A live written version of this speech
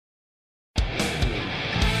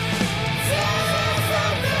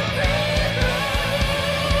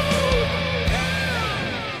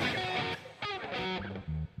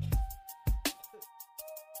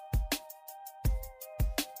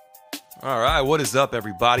All right, what is up,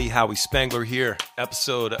 everybody? Howie Spangler here,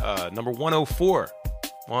 episode number 104.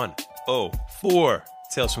 104,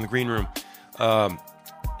 Tales from the Green Room.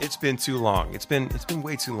 It's been too long. It's been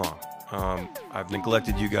way too long. I've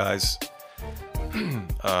neglected you guys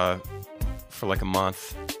for like a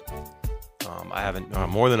month. I haven't,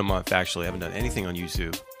 more than a month actually. I haven't done anything on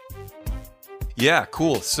YouTube. Yeah,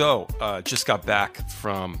 cool. So, just got back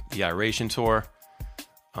from the Iration tour.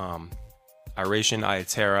 Iration,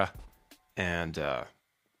 Iatera, and the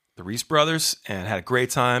Reese Brothers, and had a great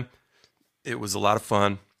time. It was a lot of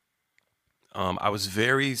fun. I was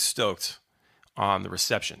very stoked on the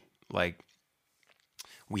reception. Like,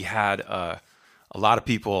 we had a lot of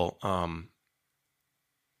people.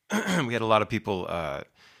 We had a lot of people that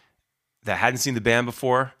hadn't seen the band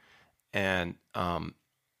before, and were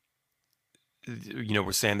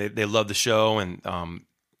saying they loved the show, and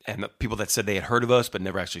the people that said they had heard of us but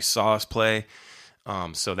never actually saw us play.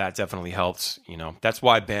 So that definitely helped. That's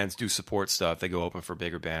why bands do support stuff. They go open for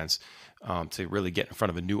bigger bands to really get in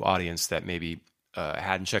front of a new audience that maybe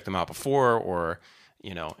hadn't checked them out before, or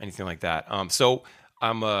anything like that. So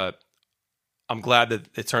I'm glad that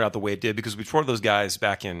it turned out the way it did, because we toured those guys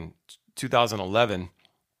back in 2011,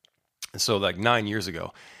 so like 9 years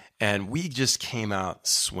ago, and we just came out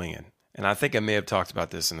swinging. And I think I may have talked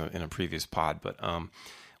about this in a previous pod, but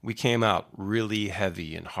we came out really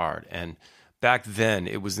heavy and hard. And back then,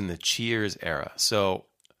 it was in the Cheers era. So,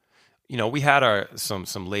 we had some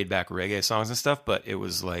laid back reggae songs and stuff, but it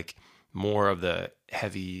was like more of the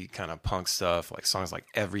heavy kind of punk stuff, like songs like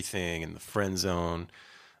Everything and The Friend Zone.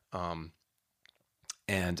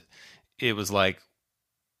 And it was like,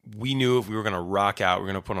 we knew if we were going to rock out, we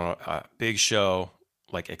were going to put on a big show,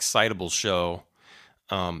 like excitable show,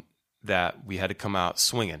 that we had to come out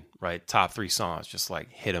swinging, right? Top 3 songs, just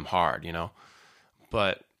like hit them hard,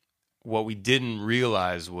 But what we didn't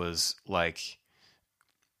realize was like,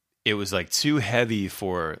 it was like too heavy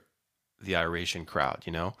for the Iration crowd,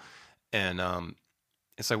 And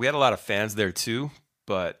it's like we had a lot of fans there too,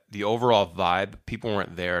 but the overall vibe, people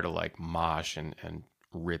weren't there to like mosh and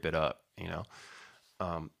rip it up,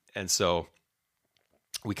 And so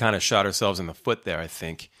we kind of shot ourselves in the foot there, I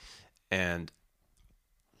think. And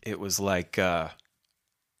it was like, I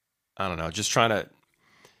don't know, just trying to,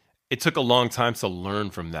 it took a long time to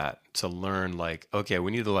learn from that, to learn like, okay, we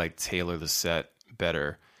need to like tailor the set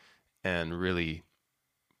better and really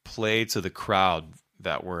play to the crowd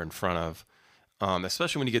that we're in front of,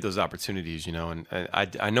 especially when you get those opportunities, and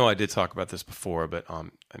I know I did talk about this before, but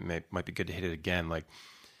it might be good to hit it again. Like,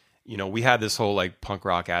 we had this whole like punk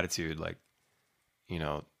rock attitude, like,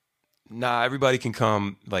 nah, everybody can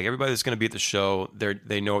come. Like, everybody that's going to be at the show,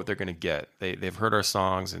 they know what they're going to get. They've heard our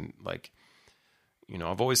songs, and like,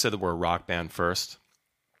 I've always said that we're a rock band first.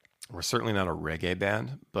 We're certainly not a reggae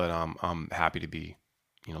band, but I'm happy to be,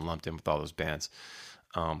 lumped in with all those bands.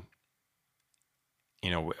 We're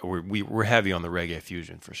heavy on the reggae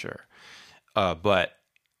fusion for sure. But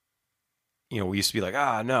we used to be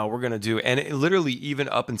like, no, we're gonna do, and it literally even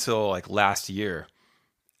up until like last year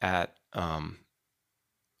at One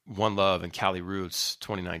Love and Cali Roots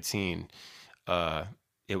 2019,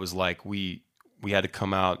 it was like we had to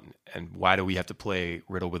come out, and why do we have to play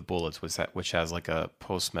Riddle with Bullets, which has like a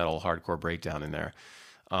post-metal hardcore breakdown in there.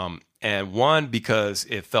 And one, because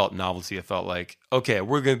it felt novelty. It felt like, okay,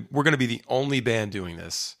 we're gonna be the only band doing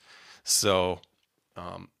this, so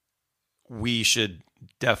we should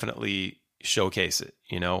definitely showcase it.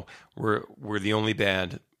 We're the only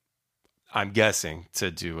band, I'm guessing, to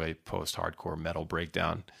do a post-hardcore metal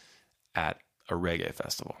breakdown at a reggae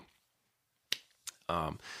festival.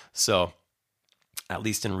 So at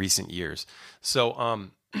least in recent years. So,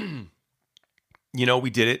 we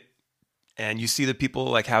did it, and you see the people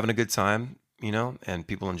like having a good time, and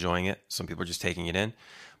people enjoying it. Some people are just taking it in,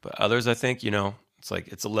 but others, I think, it's like,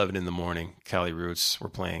 it's 11 in the morning. Cali Roots, we're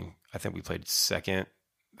playing, I think we played second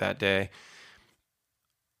that day.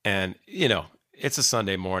 And, it's a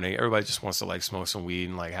Sunday morning. Everybody just wants to like smoke some weed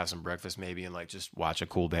and like have some breakfast maybe, and like just watch a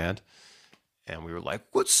cool band. And we were like,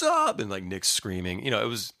 what's up? And like Nick's screaming, it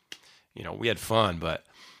was, we had fun, but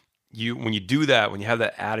when you do that, when you have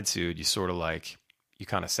that attitude, you sort of like, you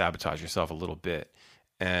kind of sabotage yourself a little bit.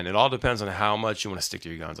 And it all depends on how much you want to stick to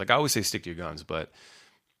your guns. Like, I always say stick to your guns, but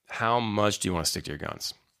how much do you want to stick to your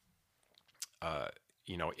guns?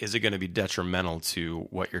 Is it going to be detrimental to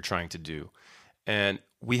what you're trying to do? And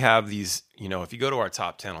we have these, if you go to our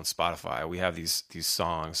top 10 on Spotify, we have these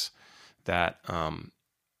songs that,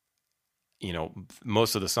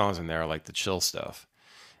 most of the songs in there are like the chill stuff.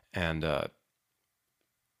 And,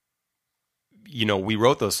 we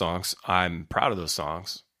wrote those songs. I'm proud of those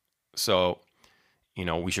songs. So,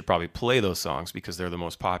 we should probably play those songs because they're the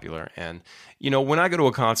most popular. And, when I go to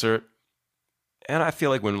a concert, and I feel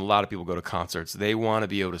like when a lot of people go to concerts, they want to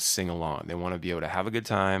be able to sing along. They want to be able to have a good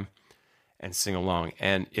time and sing along.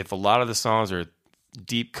 And if a lot of the songs are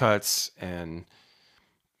deep cuts and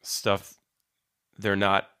stuff they're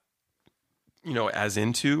not, as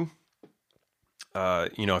into,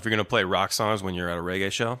 if you're going to play rock songs when you're at a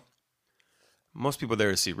reggae show, most people are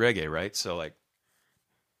there to see reggae, right? So like,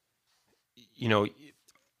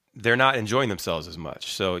 they're not enjoying themselves as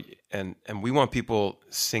much. So, and we want people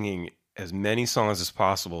singing as many songs as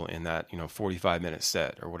possible in that, 45-minute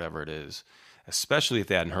set or whatever it is, especially if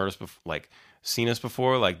they hadn't heard us before, like seen us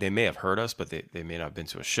before. Like they may have heard us, but they may not have been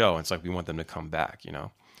to a show. And it's like, we want them to come back,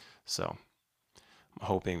 So I'm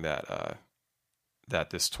hoping that, that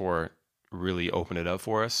this tour really opened it up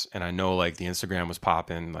for us. And I know like the Instagram was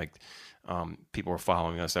popping, like people were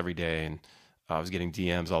following us every day, and I was getting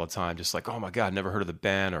DMs all the time, just like, oh my God, never heard of the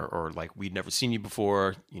band, or like, we'd never seen you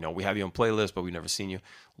before. We have you on playlist, but we've never seen you.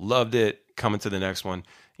 Loved it. Coming to the next one,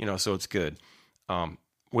 so it's good.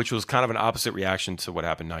 Which was kind of an opposite reaction to what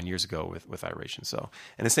happened 9 years ago with Iration. So,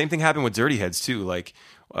 and the same thing happened with Dirty Heads too. Like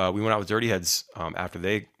we went out with Dirty Heads after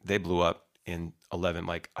they blew up in 11,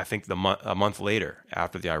 like I think a month later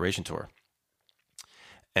after the Iration tour.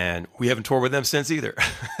 And we haven't toured with them since either.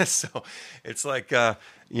 So it's like,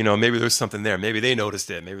 maybe there's something there. Maybe they noticed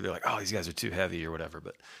it. Maybe they're like, oh, these guys are too heavy or whatever.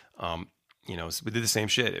 But, we did the same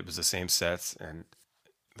shit. It was the same sets and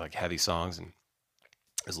like heavy songs, and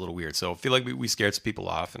it was a little weird. So I feel like we scared some people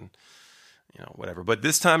off and, whatever. But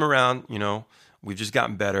this time around, we've just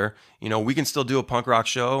gotten better. We can still do a punk rock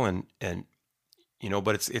show and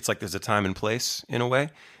but it's like there's a time and place in a way.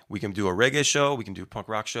 We can do a reggae show. We can do a punk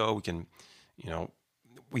rock show. We can,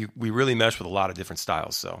 we really mesh with a lot of different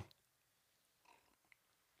styles. So,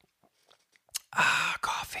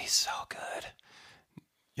 coffee's so good.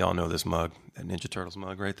 Y'all know this mug, that Ninja Turtles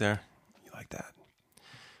mug right there. You like that?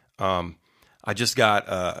 I just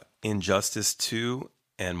got Injustice 2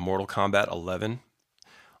 and Mortal Kombat 11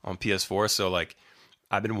 on PS4. So like,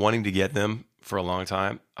 I've been wanting to get them for a long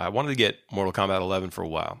time. I wanted to get Mortal Kombat 11 for a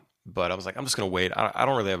while, but I was like, I'm just going to wait. I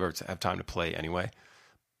don't really ever have time to play anyway.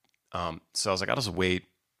 So I was like, I'll just wait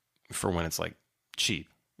for when it's like cheap,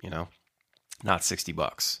 not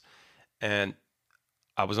 $60. And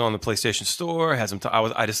I was on the PlayStation Store, had some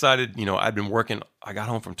time. I decided, I'd been working. I got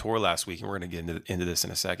home from tour last week, and we're going to get into this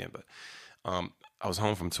in a second. But I was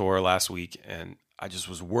home from tour last week, and I just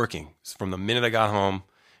was working from the minute I got home.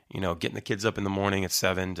 Getting the kids up in the morning at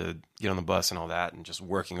 7 to get on the bus and all that, and just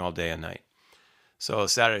working all day and night. So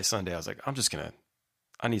Saturday, Sunday, I was like,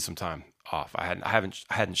 I need some time off. I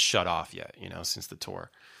hadn't shut off yet, since the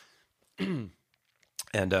tour. And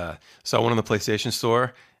so I went on the PlayStation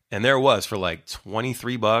Store, and there it was for like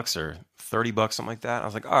 $23 or $30, something like that. I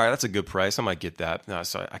was like, all right, that's a good price. I might get that.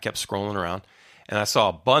 So I kept scrolling around, and I saw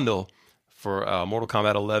a bundle for Mortal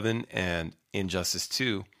Kombat 11 and Injustice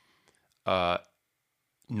 2.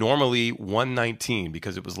 Normally $119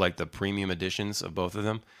 because it was like the premium editions of both of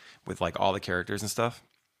them with like all the characters and stuff.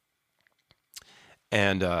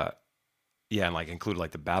 And and like included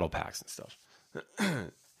like the battle packs and stuff.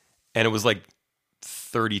 And it was like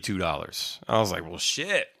 $32. I was like, well,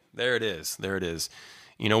 shit, there it is. There it is.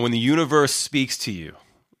 When the universe speaks to you,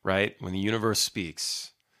 right? When the universe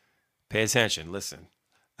speaks, pay attention, listen.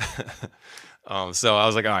 So I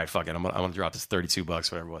was like, all right, fuck it. I'm gonna drop this $32,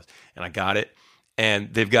 whatever it was. And I got it.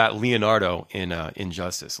 And they've got Leonardo in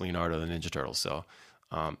Injustice, Leonardo the Ninja Turtle. So,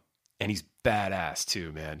 and he's badass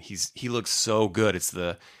too, man. He looks so good.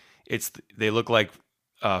 They look like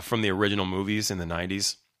from the original movies in the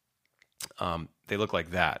 90s. They look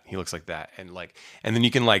like that. He looks like that, and then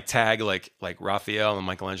you can like tag like Raphael and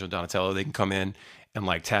Michelangelo Donatello. They can come in and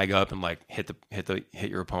like tag up and like hit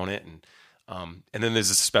your opponent, and then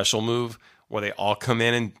there's a special move where they all come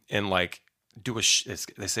in and like do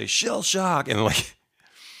they say shell shock, and like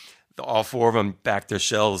all four of them back their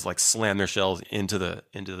shells, like slam their shells into the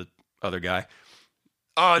other guy.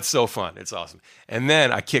 Oh, it's so fun. It's awesome. And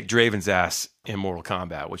then I kicked Draven's ass in Mortal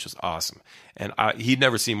Kombat, which was awesome. And he'd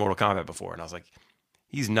never seen Mortal Kombat before. And I was like,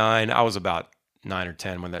 he's 9. I was about 9 or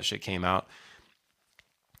 10 when that shit came out.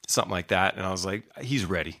 Something like that. And I was like, he's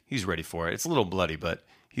ready. He's ready for it. It's a little bloody, but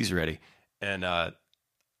he's ready. And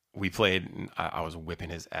we played, and I was whipping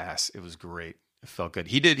his ass. It was great. It felt good.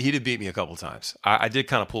 He did beat me a couple times. I did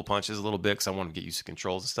kind of pull punches a little bit because I wanted to get used to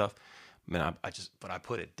controls and stuff. Man, I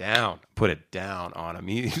put it down on him.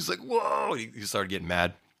 He was like, whoa, he started getting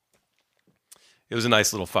mad. It was a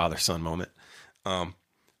nice little father-son moment.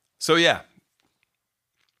 So yeah,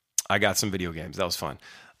 I got some video games. That was fun.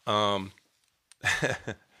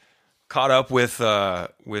 Caught up with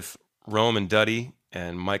Rome and Duddy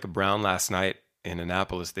and Micah Brown last night in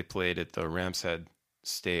Annapolis. They played at the Ram's Head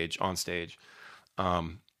stage on stage.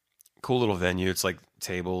 Cool little venue. It's like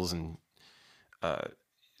tables and uh,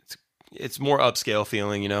 it's more upscale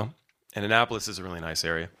feeling, you know. And Annapolis is a really nice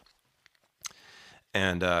area.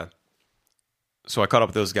 And so I caught up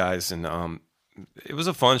with those guys, and it was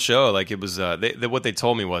a fun show. Like it was, what they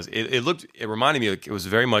told me was it reminded me like it was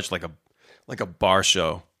very much like a bar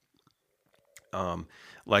show.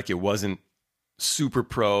 Like it wasn't super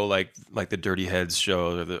pro like the Dirty Heads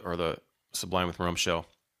show or the Sublime with Rome show.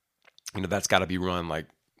 You know, that's got to be run like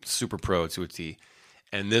super pro to a T.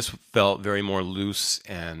 And this felt very more loose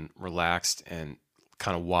and relaxed and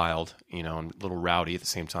kind of wild, you know, and a little rowdy at the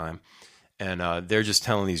same time. And they're just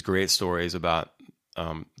telling these great stories about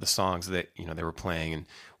the songs that, you know, they were playing and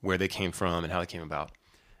where they came from and how they came about.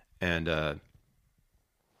 And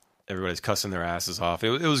everybody's cussing their asses off.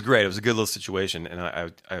 It was great. It was a good little situation.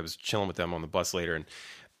 And I was chilling with them on the bus later, and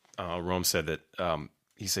Rome said that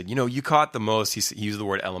he said, you know, you caught the most. He used the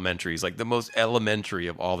word elementary. He's like the most elementary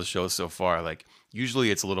of all the shows so far. Like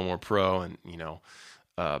usually it's a little more pro, and you know.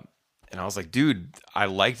 And I was like, dude, I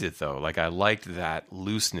liked it though. Like I liked that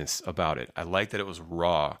looseness about it. I liked that it was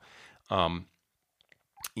raw,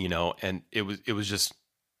 you know, and it was just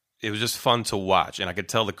fun to watch. And I could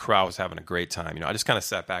tell the crowd was having a great time. You know, I just kind of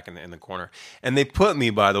sat back in the corner, and they put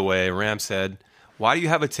me, by the way, Ram said, why do you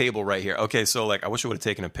have a table right here? Okay. So like, I wish I would have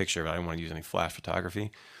taken a picture, but I didn't want to use any flash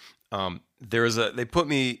photography. They put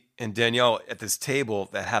me and Danielle at this table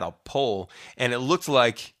that had a pole, and it looked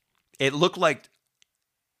like the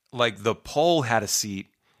pole had a seat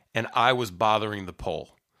and I was bothering the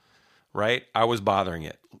pole, right? I was bothering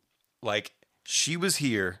it. Like she was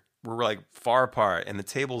here, we're like far apart, and the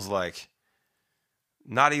table's like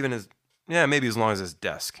not even maybe as long as this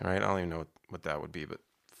desk, right? I don't even know what that would be, but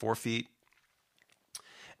 4 feet.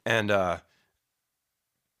 And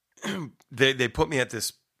they put me at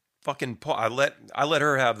this fucking pole. I let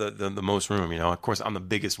her have the most room, you know. Of course, I'm the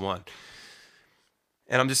biggest one.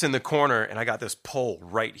 And I'm just in the corner, and I got this pole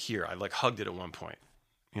right here. I like hugged it at one point,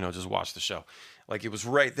 you know, just watch the show. Like it was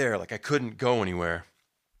right there. Like I couldn't go anywhere.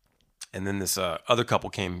 And then this other couple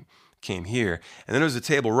came here, and then there was a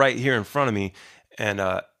table right here in front of me, and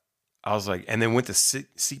I was like, and then went to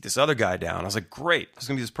seat this other guy down. I was like, great, there's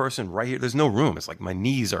gonna be this person right here. There's no room. It's like my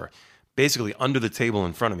knees are basically under the table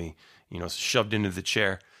in front of me, you know, shoved into the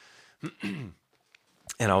chair. And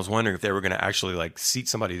I was wondering if they were gonna actually like seat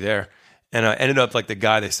somebody there. And I ended up like the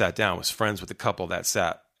guy they sat down was friends with the couple that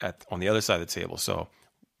sat on the other side of the table. So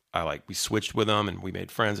we switched with them and we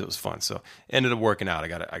made friends. It was fun. So it ended up working out. I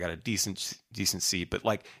got a decent seat, but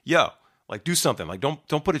like, yo, like do something. Like don't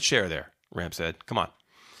put a chair there. Ram said, come on.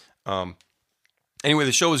 Anyway,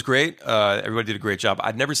 the show was great. Everybody did a great job.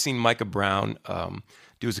 I'd never seen Micah Brown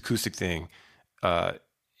do his acoustic thing.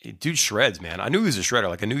 Dude shreds, man. I knew he was a shredder.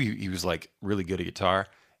 Like I knew he was like really good at guitar,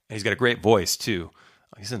 and he's got a great voice too.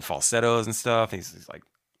 He's in falsettos and stuff. He's like,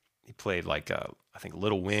 he played like I think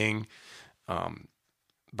Little Wing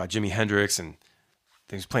by Jimi Hendrix, and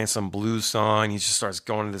then he's playing some blues song. He just starts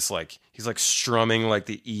going to this like, he's like strumming like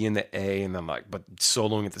the E and the A, and then like but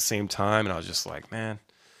soloing at the same time. And I was just like, man,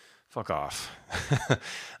 fuck off.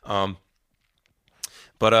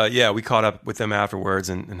 But yeah, we caught up with them afterwards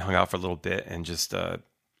and hung out for a little bit, and just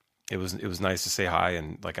it was nice to say hi,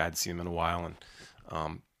 and like I hadn't seen them in a while,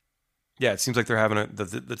 and yeah, it seems like they're having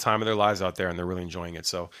the time of their lives out there, and they're really enjoying it.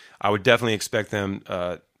 So I would definitely expect them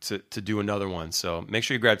to do another one. So make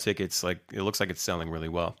sure you grab tickets. Like it looks like it's selling really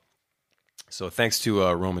well. So thanks to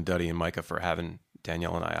Roman, Duddy, and Micah for having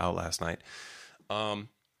Danielle and I out last night.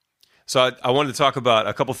 So I wanted to talk about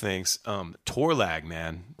a couple things. Tour lag,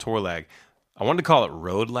 man. Tour lag. I wanted to call it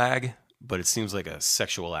road lag, but it seems like a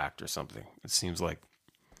sexual act or something. It seems like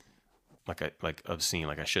obscene.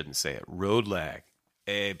 Like I shouldn't say it. Road lag.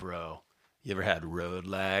 Hey, bro. You ever had road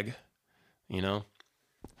lag? You know?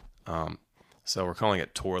 So we're calling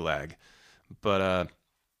it tour lag. But,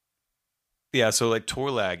 yeah, so like tour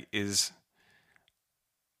lag is,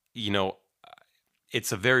 you know,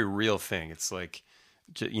 it's a very real thing. It's like,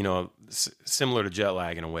 you know, similar to jet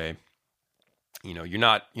lag in a way. You know, you're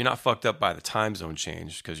not fucked up by the time zone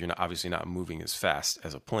change because you're obviously not moving as fast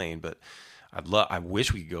as a plane, but I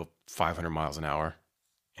wish we could go 500 miles an hour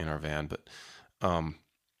in our van, but,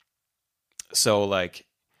 so like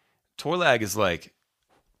tour lag is like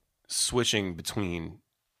switching between,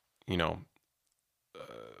 you know,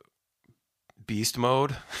 beast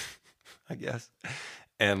mode, I guess,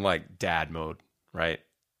 and like dad mode, right?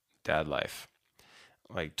 Dad life.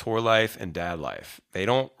 Like tour life and dad life. They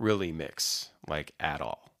don't really mix like at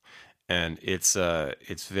all. and it's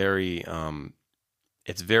very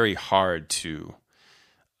hard to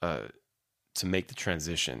make the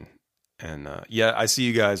transition. And yeah, I see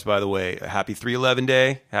you guys, by the way. Happy 311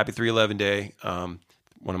 day. Happy 311 day.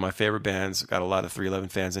 One of my favorite bands. Got a lot of 311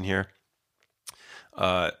 fans in here.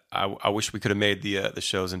 I wish we could have made the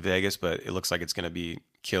shows in Vegas, but it looks like it's going to be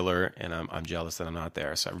killer, and I'm jealous that I'm not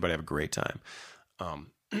there. So everybody have a great time.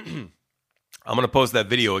 I'm going to post that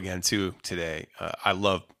video again too today.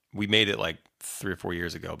 We made it like 3 or 4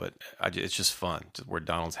 years ago, but it's just fun. Just where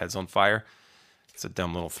Donald's head's on fire. It's a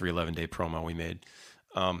dumb little 311 day promo we made.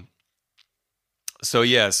 So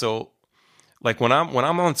yeah, so like when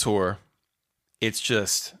I'm on tour, it's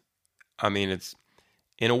just, I mean, it's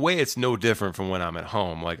in a way it's no different from when I'm at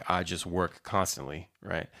home. Like I just work constantly,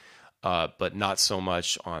 right? But not so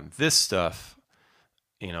much on this stuff,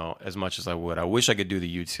 as much as I would. I wish I could do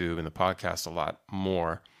the YouTube and the podcast a lot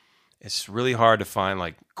more. It's really hard to find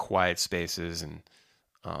like quiet spaces and,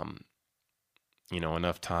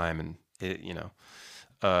 enough time and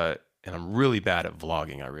and I'm really bad at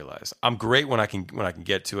vlogging. I realize I'm great when I can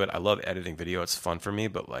get to it. I love editing video. It's fun for me,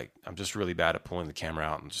 but like I'm just really bad at pulling the camera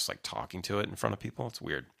out and just like talking to it in front of people. It's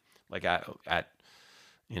weird. Like at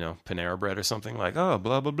Panera Bread or something, like, oh,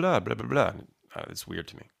 blah blah blah blah blah blah. It's weird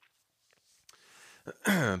to me.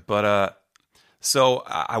 But so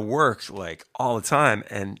I work like all the time,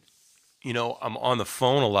 and I'm on the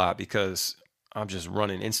phone a lot because I'm just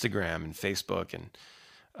running Instagram and Facebook and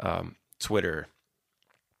Twitter,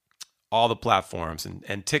 all the platforms,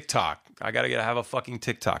 and TikTok. I gotta have a fucking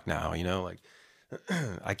TikTok now. Like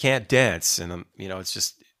I can't dance, and it's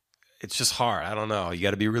just hard. I don't know. You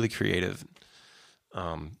got to be really creative.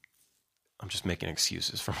 I'm just making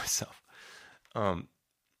excuses for myself.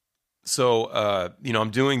 So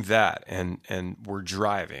I'm doing that, and we're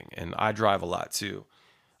driving, and I drive a lot too.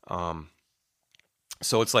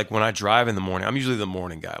 So it's like when I drive in the morning, I'm usually the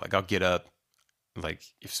morning guy. Like I'll get up, like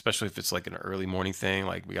especially if it's like an early morning thing,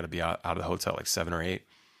 like we got to be out of the hotel like 7 or 8.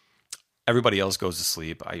 Everybody else goes to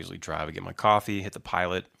sleep. I usually drive and get my coffee, hit the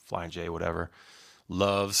Pilot, Flying J, whatever.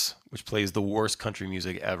 Loves, which plays the worst country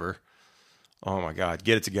music ever. Oh my God,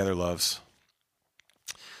 get it together, Loves.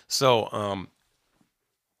 So,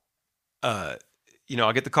 I'll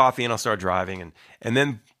get the coffee and I'll start driving, and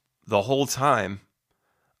then the whole time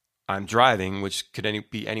I'm driving, which could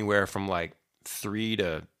be anywhere from like 3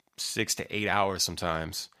 to 6 to 8 hours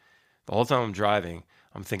sometimes. The whole time I'm driving,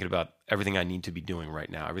 I'm thinking about everything I need to be doing right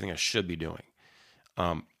now, everything I should be doing.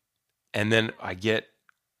 And then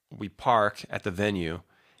we park at the venue,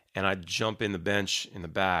 and I jump in the bench in the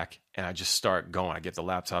back, and I just start going. I get the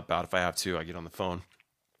laptop out if I have to. I get on the phone,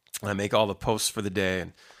 and I make all the posts for the day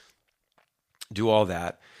and do all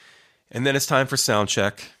that. And then it's time for sound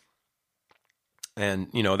check. And,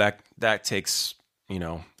 that takes,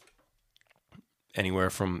 anywhere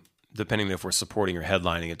from, depending if we're supporting or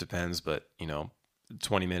headlining, it depends, but,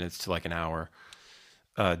 20 minutes to like an hour.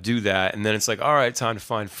 Do that, and then it's like, all right, time to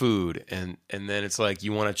find food, and then it's like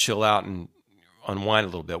you want to chill out and unwind a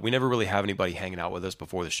little bit. We never really have anybody hanging out with us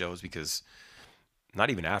before the shows, because not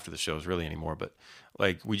even after the shows really anymore, but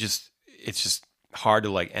like it's just hard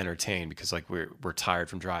to like entertain because like we're tired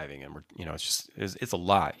from driving, and it's a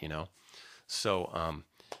lot, So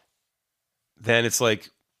then it's like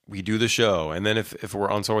we do the show, and then if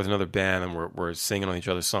we're on tour with another band and we're singing on each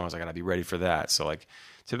other's songs, I gotta be ready for that. So like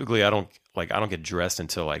typically I don't get dressed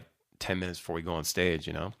until like 10 minutes before we go on stage,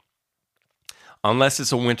 unless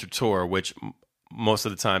it's a winter tour, which most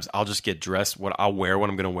of the times I'll just get dressed. I'll wear what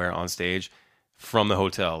I'm gonna wear on stage from the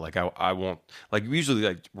hotel. Like I won't, like usually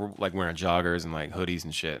like we're like wearing joggers and like hoodies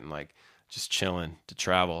and shit and like just chilling to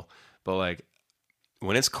travel. But like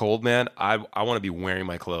when it's cold, man, I want to be wearing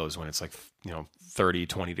my clothes when it's like 30,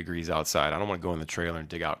 20 degrees outside. I don't want to go in the trailer and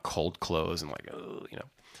dig out cold clothes and like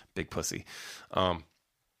big pussy.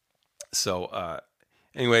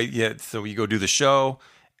 Anyway, yeah, so we go do the show,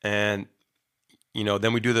 and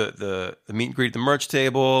then we do the meet and greet at the merch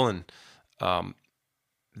table, and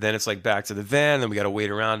then it's like back to the van. Then we got to wait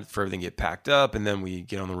around for everything to get packed up, and then we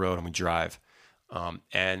get on the road and we drive.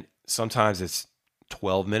 And sometimes it's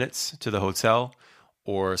 12 minutes to the hotel,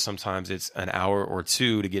 or sometimes it's an hour or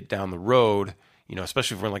two to get down the road.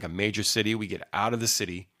 Especially if we're in like a major city, we get out of the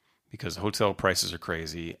city because hotel prices are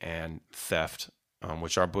crazy, and theft,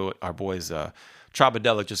 which our boys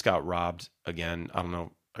Trabadelic just got robbed again. I don't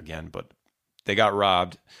know again, but they got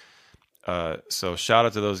robbed. So shout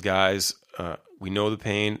out to those guys. We know the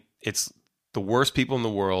pain. It's the worst people in the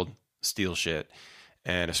world steal shit.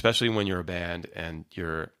 And especially when you're a band and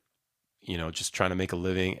you're, just trying to make a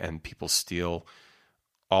living, and people steal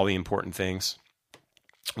all the important things.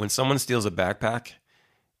 When someone steals a backpack,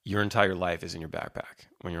 your entire life is in your backpack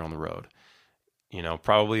when you're on the road.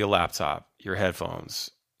 Probably a laptop, your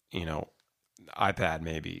headphones, iPad,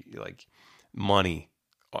 maybe, like money,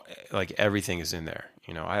 like everything is in there.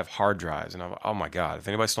 I have hard drives, and oh my God, if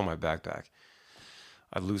anybody stole my backpack,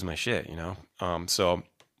 I'd lose my shit, So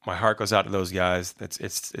my heart goes out to those guys.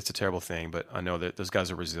 It's a terrible thing, but I know that those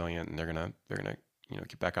guys are resilient, and they're gonna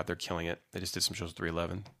get back out there killing it. They just did some shows at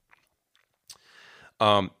 311.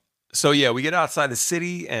 So yeah, we get outside the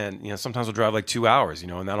city, and sometimes we'll drive like 2 hours,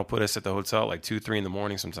 and that'll put us at the hotel like 2, 3 in the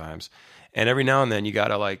morning sometimes. And every now and then you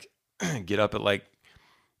gotta like get up at like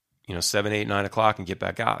 7, 8, 9 o'clock and get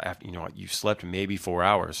back out after you've slept maybe 4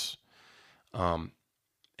 hours. And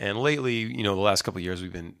lately, the last couple of years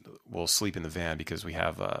we'll sleep in the van because we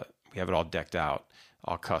have it all decked out,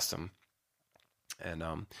 all custom,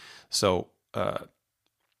 and so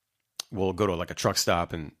we'll go to like a truck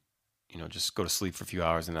stop and just go to sleep for a few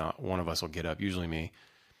hours, and one of us will get up, usually me,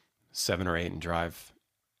 7 or 8, and drive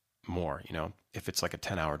more, if it's like a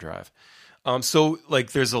 10-hour drive. So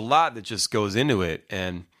like there's a lot that just goes into it,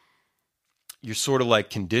 and you're sort of like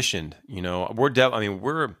conditioned,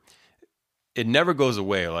 it never goes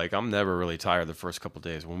away. Like I'm never really tired the first couple of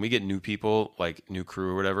days. When we get new people, like new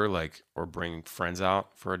crew or whatever, like, or bring friends out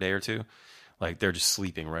for a day or two, like they're just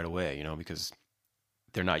sleeping right away, because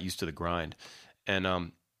they're not used to the grind.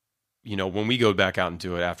 And, when we go back out and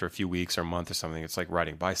do it after a few weeks or a month or something, it's like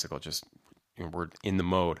riding a bicycle. Just we're in the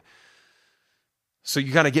mode. So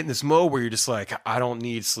you kind of get in this mode where you're just like, I don't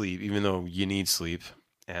need sleep, even though you need sleep.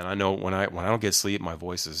 And I know when I don't get sleep, my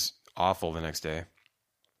voice is awful the next day.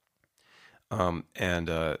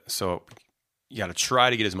 So you got to try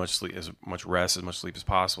to get as much sleep, as much rest, as much sleep as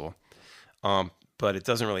possible. But it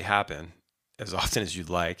doesn't really happen as often as you'd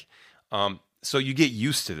like. So you get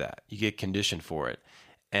used to that. You get conditioned for it.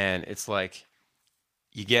 And it's like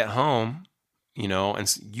you get home,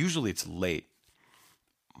 and usually it's late.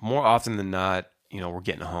 More often than not, we're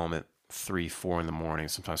getting home at 3, 4 in the morning,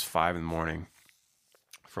 sometimes 5 in the morning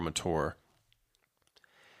from a tour.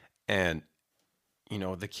 And,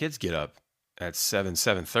 the kids get up at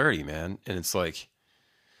 7:30, man. And it's like,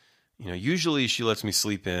 usually she lets me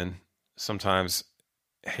sleep in. Sometimes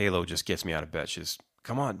Halo just gets me out of bed. She's,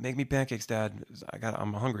 come on, make me pancakes, Dad.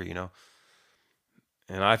 I'm hungry,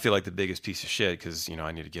 And I feel like the biggest piece of shit because,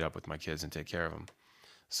 I need to get up with my kids and take care of them.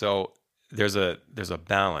 So there's a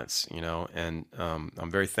balance, and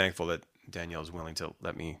I'm very thankful that Danielle is willing to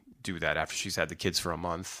let me do that after she's had the kids for a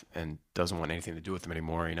month and doesn't want anything to do with them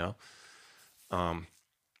anymore,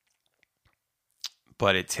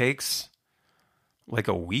 But it takes like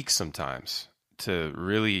a week sometimes to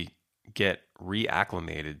really get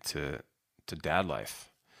reacclimated to dad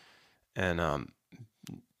life and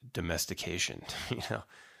domestication.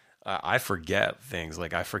 I forget things,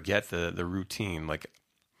 like I forget the routine. Like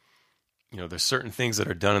there's certain things that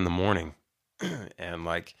are done in the morning, and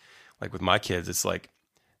like with my kids, it's like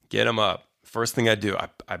get them up. First thing I do,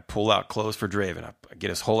 I pull out clothes for Draven. I get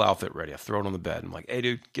his whole outfit ready. I throw it on the bed. I'm like, hey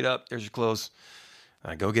dude, get up. There's your clothes.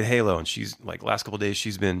 And I go get Halo, and she's like, last couple of days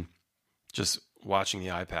she's been just watching the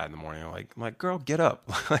iPad in the morning. I'm like, girl, get up.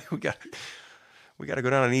 we got to go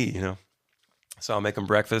down and eat, So I'll make them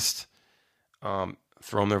breakfast, throw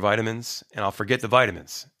them their vitamins, and I'll forget the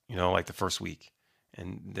vitamins, like the first week.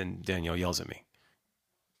 And then Danielle yells at me.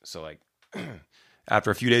 So like after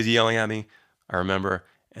a few days of yelling at me, I remember,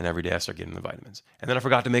 and every day I start getting the vitamins. And then I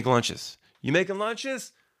forgot to make lunches. You making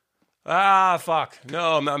lunches? Ah, fuck.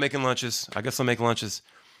 No, I'm not making lunches. I guess I'll make lunches.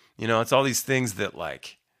 It's all these things that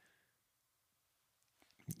like,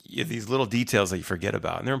 these little details that you forget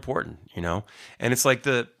about, and they're important, And it's like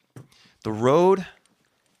the road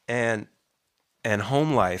and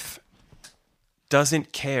home life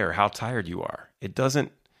doesn't care how tired you are. It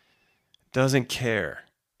doesn't care,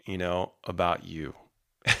 about you.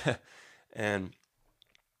 And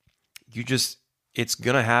it's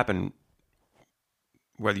going to happen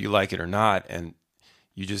whether you like it or not, and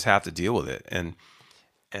you just have to deal with it. And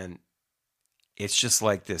it's just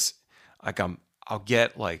like this, like I'll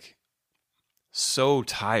get like so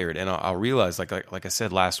tired, and I'll realize like I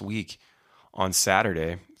said last week on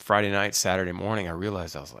Friday night, Saturday morning, I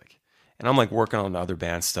realized I was like, and I'm like working on other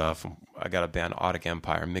band stuff. I got a band, Audic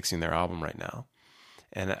Empire, mixing their album right now.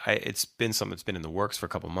 And it's been something that's been in the works for a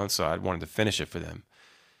couple months, so I wanted to finish it for them.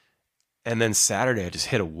 And then Saturday, I just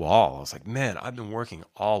hit a wall. I was like, man, I've been working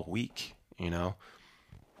all week,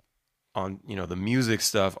 on, the music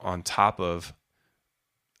stuff on top of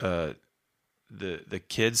the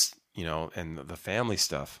kids, and the family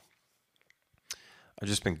stuff. I've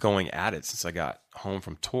just been going at it since I got home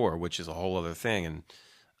from tour, which is a whole other thing.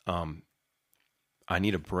 And I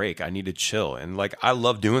need a break. I need to chill. And like, I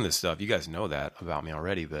love doing this stuff. You guys know that about me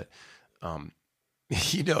already, but,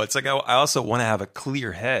 it's like, I also want to have a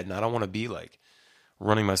clear head, and I don't want to be like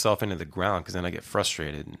running myself into the ground, because then I get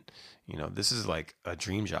frustrated. And, this is like a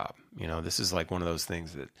dream job. This is like one of those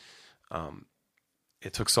things that,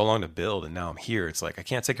 it took so long to build, and now I'm here. It's like, I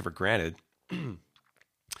can't take it for granted,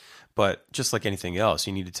 but just like anything else,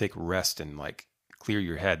 you need to take rest and like clear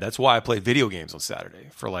your head. That's why I play video games on Saturday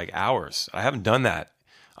for like hours. I haven't done that.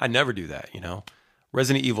 I never do that,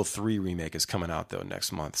 Resident Evil 3 remake is coming out though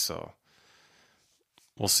next month, so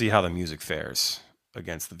we'll see how the music fares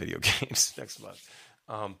against the video games next month.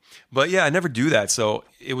 But yeah, I never do that. So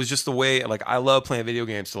it was just the way, like, I love playing video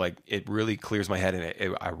games. So like, it really clears my head,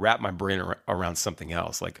 and I wrap my brain around something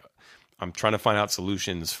else. Like, I'm trying to find out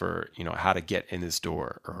solutions for, how to get in this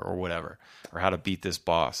door or whatever, or how to beat this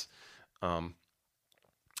boss.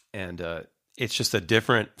 It's just a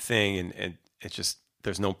different thing, and it's just,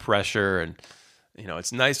 there's no pressure, and,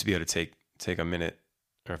 it's nice to be able to take a minute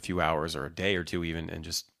or a few hours or a day or two even, and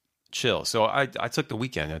just chill. So I took the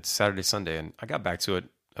weekend. It's Saturday, Sunday, and I got back to it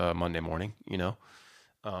Monday morning,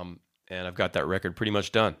 and I've got that record pretty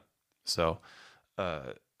much done. So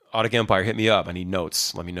Audic Empire, hit me up. I need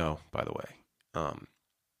notes. Let me know, by the way.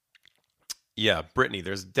 Yeah, Brittany,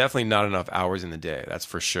 there's definitely not enough hours in the day. That's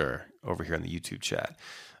for sure, over here in the YouTube chat.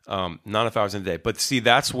 Not enough hours in the day. But see,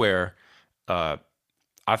 that's where I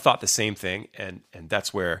thought the same thing, and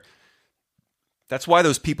that's why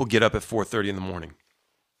those people get up at 4:30 in the morning.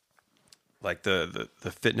 Like the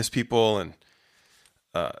fitness people, and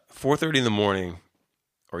 4:30 in the morning,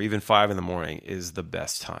 or even 5 in the morning, is the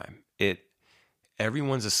best time.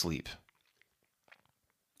 Everyone's asleep.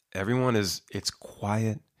 It's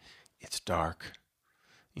quiet. It's dark.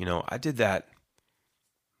 I did that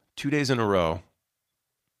 2 days in a row.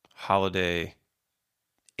 Holiday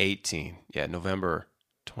 18. Yeah, November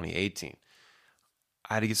 2018.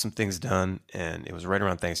 I had to get some things done, and it was right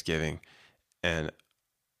around Thanksgiving. And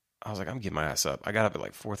I was like, I'm getting my ass up. I got up at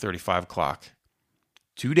like 4:30, 5 o'clock,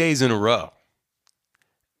 2 days in a row.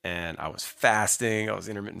 And I was fasting. I was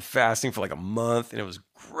intermittent fasting for like a month, and it was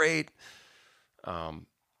great. And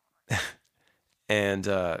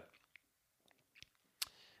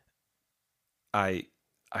I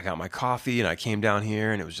got my coffee, and I came down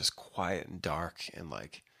here, and it was just quiet and dark, and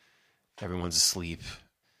like everyone's asleep.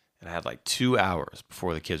 And I had like 2 hours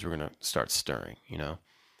before the kids were going to start stirring,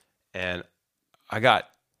 And I got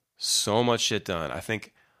so much shit done. I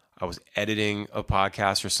think I was editing a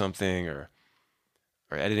podcast or something, or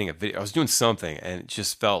editing a video. I was doing something, and it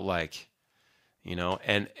just felt like,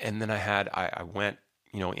 and then I went,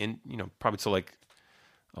 probably till like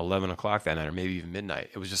 11 o'clock that night, or maybe even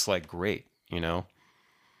midnight. It was just like great,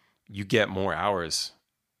 you get more hours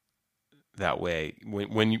that way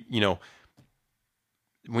when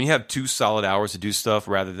when you have 2 solid hours to do stuff,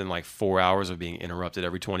 rather than like 4 hours of being interrupted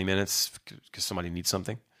every 20 minutes because somebody needs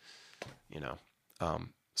something,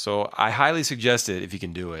 so I highly suggest it if you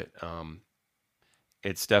can do it.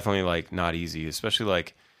 It's definitely like not easy, especially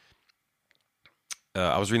like,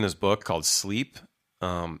 I was reading this book called Sleep,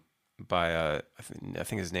 by, I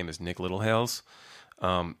think his name is Nick Littlehales.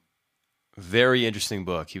 Very interesting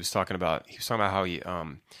book. He was talking about how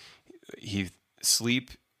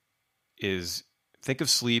sleep is, think of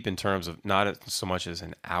sleep in terms of not so much as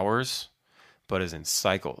in hours, but as in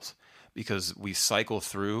cycles, because we cycle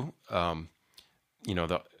through,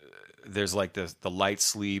 there's like the light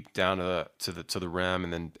sleep down to the REM,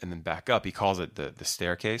 and then back up. He calls it the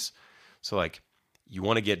staircase. So like, you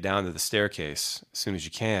want to get down to the staircase as soon as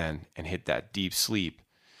you can and hit that deep sleep,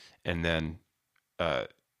 and then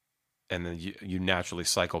you naturally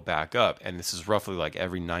cycle back up. And this is roughly like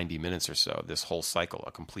every 90 minutes or so, this whole cycle,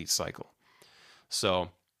 a complete cycle. So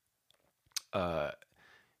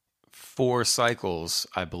 4 cycles,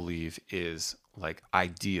 I believe, is like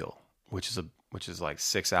ideal, which is like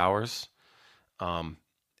 6 hours.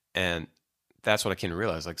 And that's what I came to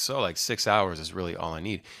realize. Like, so like 6 hours is really all I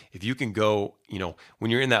need. If you can go,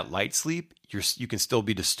 when you're in that light sleep, you can still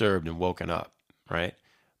be disturbed and woken up, right?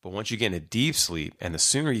 But once you get into deep sleep, and the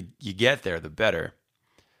sooner you get there, the better.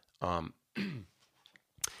 And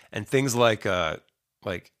things like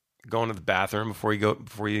going to the bathroom before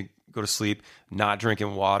you go to sleep, not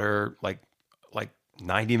drinking water like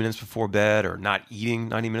 90 minutes before bed, or not eating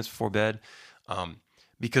 90 minutes before bed.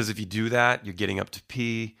 Because if you do that, you're getting up to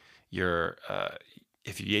pee.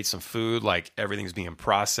 If you ate some food, like everything's being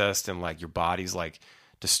processed, and like your body's like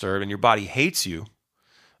disturbed, and your body hates you,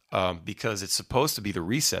 because it's supposed to be the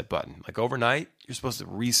reset button. Like overnight, you're supposed to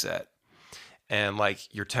reset, and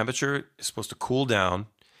like your temperature is supposed to cool down,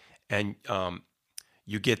 and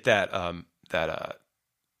you get that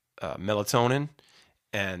melatonin,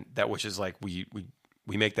 and that, which is like we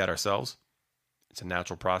make that ourselves. It's a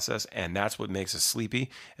natural process, and that's what makes us sleepy.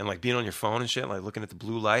 And like being on your phone and shit, like looking at the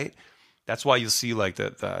blue light. That's why you'll see like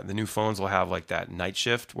the new phones will have like that night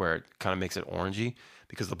shift where it kind of makes it orangey,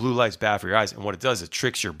 because the blue light's bad for your eyes. And what it does, it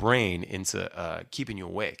tricks your brain into keeping you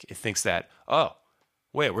awake. It thinks that, oh,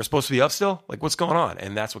 wait, we're supposed to be up still? Like, what's going on?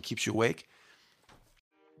 And that's what keeps you awake.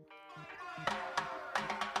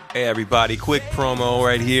 Hey, everybody, quick promo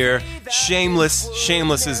right here.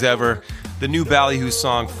 Shameless as ever. The new Ballyhoo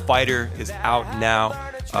song, Fighter, is out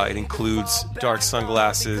now. It includes Dark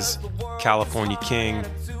Sunglasses, California King,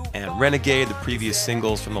 and Renegade, the previous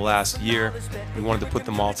singles from the last year. We wanted to put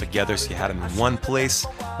them all together so you had them in one place.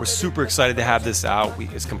 We're super excited to have this out.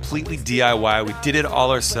 It's completely DIY. We did it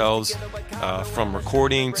all ourselves, from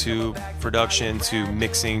recording to production to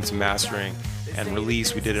mixing to mastering and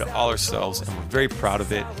release. We did it all ourselves, and we're very proud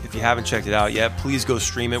of it. If you haven't checked it out yet, please go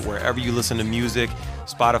stream it wherever you listen to music,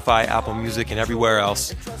 Spotify, Apple Music, and everywhere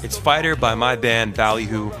else. It's Fighter by my band,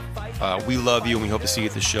 Ballyhoo. We love you, and we hope to see you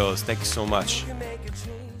at the shows. Thank you so much.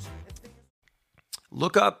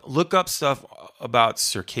 Look up stuff about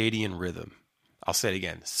circadian rhythm. I'll say it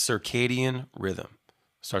again. Circadian rhythm.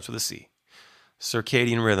 Starts with a C.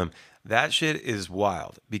 Circadian rhythm. That shit is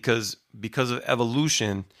wild because of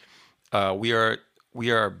evolution. We are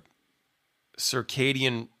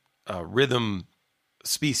circadian rhythm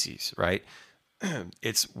species, right?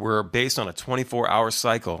 We're based on a 24-hour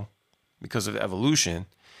cycle because of evolution,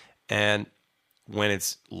 and when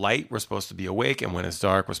it's light, we're supposed to be awake, and when it's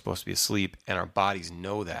dark, we're supposed to be asleep, and our bodies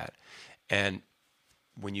know that. And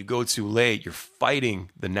when you go too late, you're fighting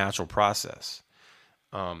the natural process,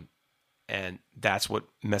 and that's what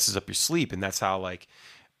messes up your sleep. And that's how,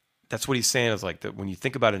 that's what he's saying is like that. When you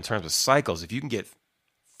think about it in terms of cycles, if you can get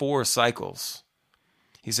 4 cycles,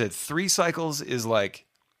 he said 3 cycles is like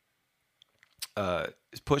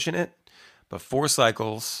is pushing it, but 4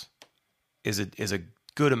 cycles is a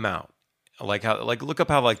good amount. Look up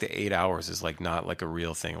how the 8 hours is not like a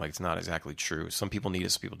real thing. Like, it's not exactly true. Some people need it,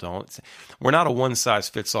 some people don't. We're not a one size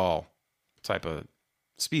fits all type of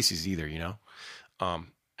species either, you know?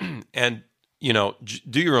 And, you know,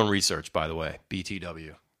 do your own research, by the way,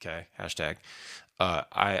 BTW. Okay. Hashtag.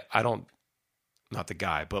 I don't, not the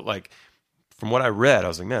guy, but from what I read, I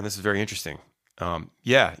was like, man, this is very interesting.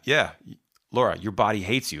 Yeah. Laura, your body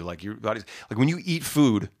hates you. Like, your body's when you eat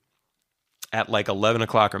food at 11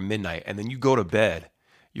 o'clock or midnight, and then you go to bed,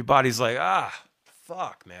 your body's like,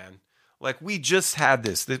 fuck, man. We just had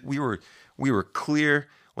this. That we were clear.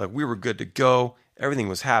 We were good to go. Everything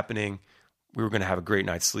was happening. We were going to have a great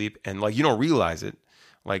night's sleep. And you don't realize it.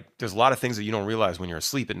 There's a lot of things that you don't realize when you're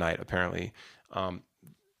asleep at night, apparently.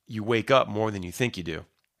 You wake up more than you think you do.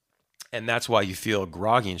 And that's why you feel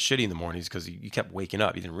groggy and shitty in the mornings, because you kept waking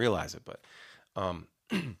up. You didn't realize it. But,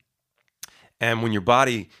 and when your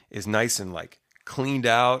body is nice and cleaned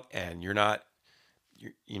out, and you're not,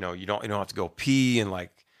 you don't have to go pee and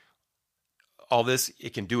all this,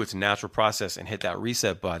 it can do its natural process and hit that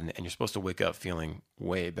reset button, and you're supposed to wake up feeling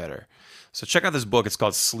way better. So check out this book. It's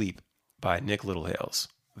called Sleep by Nick Littlehales.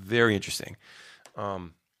 Very interesting.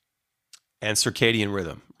 And circadian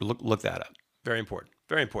rhythm. Look that up. Very important.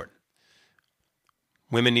 Very important.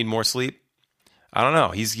 Women need more sleep. I don't know.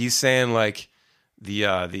 He's saying where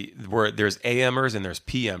there's AMers and there's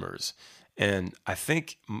PMers, and I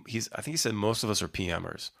think he said most of us are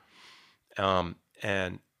PMers,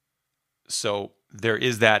 and so there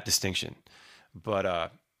is that distinction. But I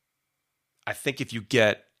think if you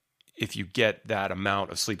get that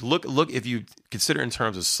amount of sleep, look if you consider in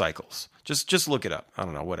terms of cycles, just look it up. I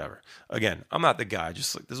don't know, whatever. Again, I'm not the guy.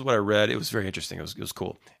 Just this is what I read. It was very interesting. It was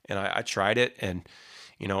cool, and I tried it, and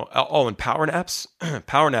and power naps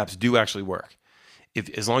do actually work.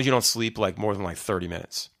 As long as you don't sleep more than 30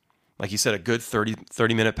 minutes. Like you said, a good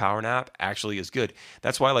 30 minute power nap actually is good.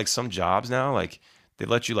 That's why some jobs now, they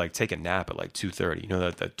let you take a nap at 2:30. You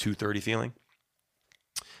know that 2:30 feeling?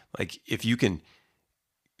 If you can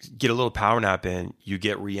get a little power nap in, you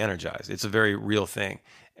get re-energized. It's a very real thing,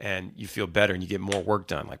 and you feel better and you get more work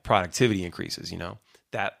done. Productivity increases,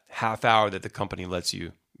 that half hour that the company lets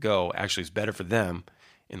you go actually is better for them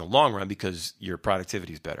in the long run because your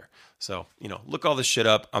productivity is better. So, look all this shit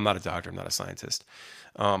up. I'm not a doctor. I'm not a scientist.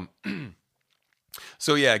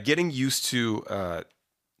 So yeah, getting used to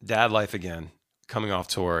dad life again, coming off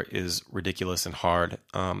tour, is ridiculous and hard.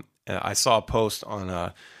 And I saw a post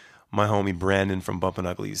on my homie Brandon from Bumpin'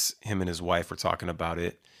 Uglies. Him and his wife were talking about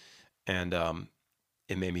it, and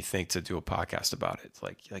it made me think to do a podcast about it.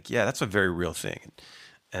 It's yeah, that's a very real thing,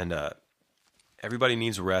 and everybody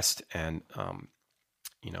needs rest, and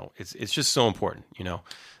it's just so important,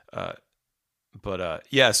 Uh, but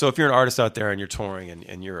yeah, so if you're an artist out there and you're touring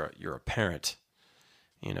and you're a parent,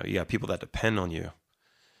 you got people that depend on you.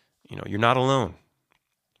 You're not alone.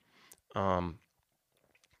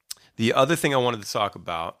 The other thing I wanted to talk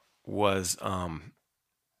about was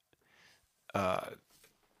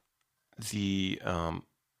the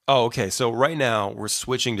oh, okay. So right now we're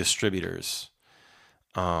switching distributors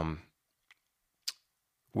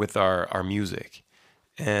with our music,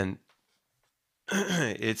 and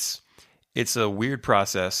it's a weird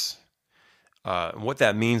process. What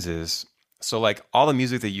that means is, so like all the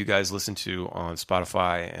music that you guys listen to on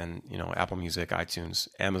Spotify and Apple Music, iTunes,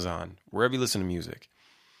 Amazon, wherever you listen to music,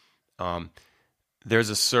 there's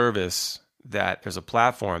a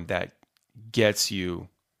platform that gets you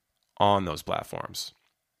on those platforms.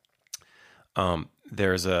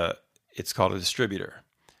 It's called a distributor,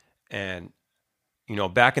 and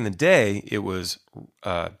back in the day it was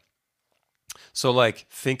so like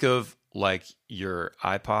think of like your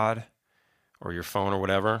iPod or your phone or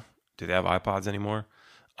whatever. Do they have iPods anymore?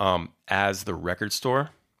 As the record store,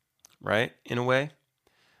 right? In a way.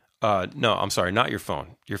 No, I'm sorry, not your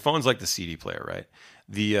phone. Your phone's like the CD player, right?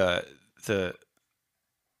 The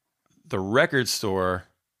record store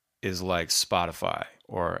is like Spotify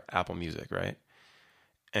or Apple Music, right?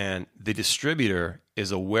 And the distributor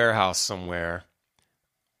is a warehouse somewhere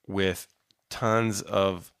with tons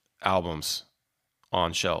of albums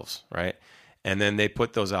on shelves, right? And then they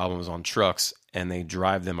put those albums on trucks and they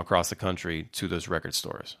drive them across the country to those record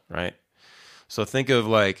stores, right? So think of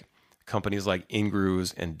like companies like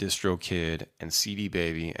Ingrooves and DistroKid and CD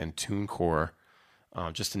Baby and TuneCore,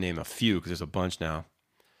 just to name a few, because there's a bunch now.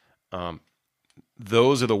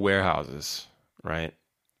 Those are the warehouses, right,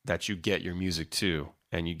 that you get your music to,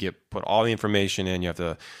 and you put all the information in. You have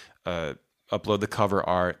to upload the cover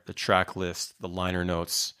art, the track list, the liner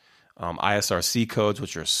notes, ISRC codes,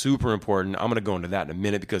 which are super important. I'm going to go into that in a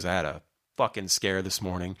minute because I had a fucking scare this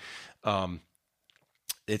morning.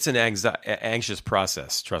 It's an anxious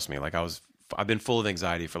process. Trust me. Like I've been full of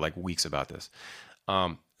anxiety for like weeks about this.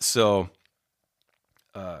 And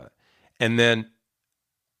then,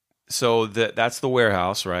 so that's the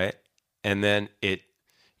warehouse, right? And then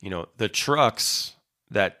the trucks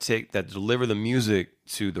that deliver the music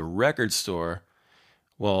to the record store.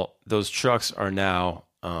 Well, those trucks are now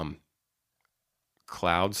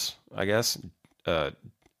clouds, I guess,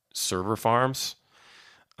 server farms.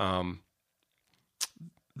 The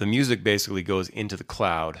music basically goes into the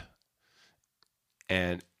cloud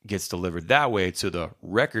and gets delivered that way to the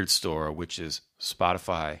record store, which is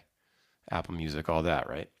Spotify, Apple Music, all that,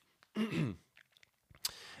 right?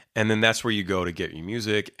 And then that's where you go to get your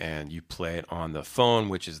music, and you play it on the phone,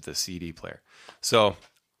 which is the CD player. So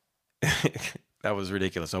that was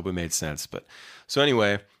ridiculous. I hope it made sense. But so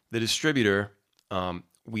anyway, the distributor,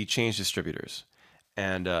 we changed distributors,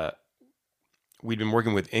 and we'd been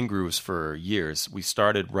working with Ingrooves for years. We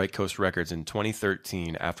started Right Coast Records in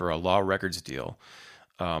 2013 after a Law Records deal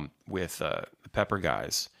with the Pepper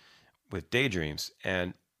guys with Daydreams,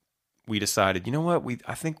 and we decided, you know what,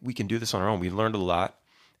 I think we can do this on our own. We learned a lot,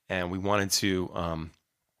 and we wanted to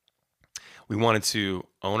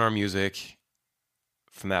own our music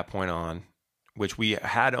from that point on, which we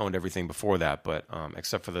had owned everything before that, but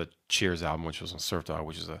except for the Cheers album, which was on Surf Dog,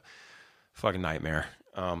 which is a fucking nightmare.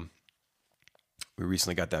 We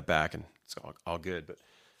recently got that back, and it's all good. But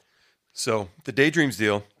so the Daydreams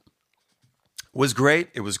deal was great.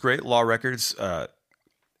 It was great. Law Records,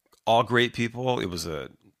 all great people. It was a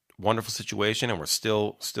wonderful situation, and we're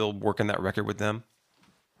still working that record with them.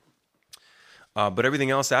 But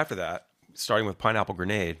everything else after that, starting with Pineapple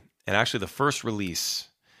Grenade, and actually the first release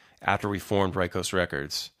after we formed Right Coast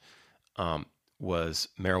Records was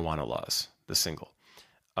Marijuana Laws, the single.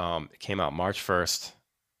 It came out March 1st,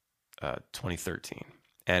 2013.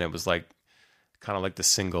 And it was like kind of like the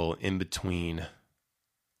single in between,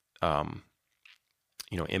 in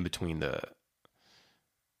between the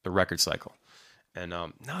record cycle. And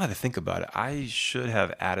now that I think about it, I should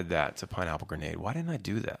have added that to Pineapple Grenade. Why didn't I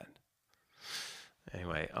do that?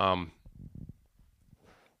 Anyway,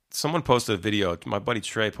 someone posted a video. My buddy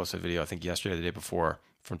Trey posted a video, I think yesterday or the day before,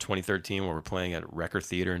 from 2013, where we're playing at Record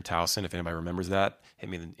Theater in Towson. If anybody remembers that, hit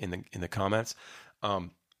me in the comments.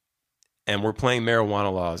 And we're playing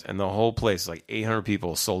Marijuana Laws, and the whole place, like 800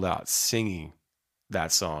 people sold out singing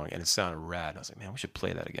that song, and it sounded rad. I was like, man, we should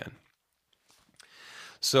play that again.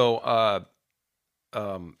 So,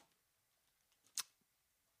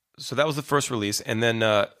 so that was the first release, and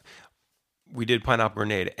then we did Pineapple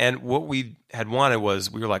Grenade. And what we had wanted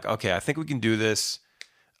was, we were like, okay, I think we can do this.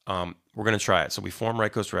 We're going to try it. So we formed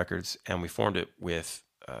Right Coast Records, and we formed it with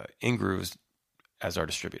Ingrooves as our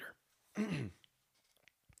distributor.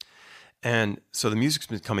 And so the music's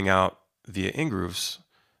been coming out via Ingrooves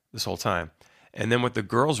this whole time. And then with the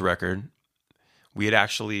Girls record, we had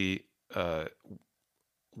actually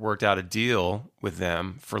worked out a deal with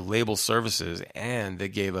them for label services, and they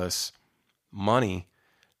gave us money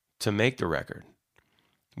to make the record,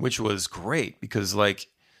 which was great because like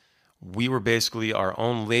we were basically our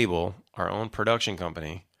own label, our own production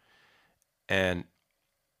company, and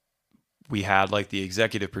we had like the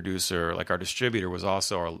executive producer, like our distributor was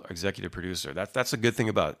also our executive producer. That's a good thing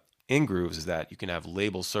about Ingrooves is that you can have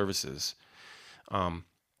label services.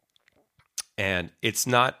 And it's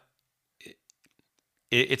not,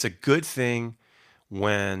 it's a good thing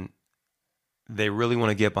when they really want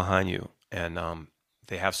to get behind you and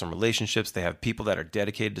they have some relationships. They have people that are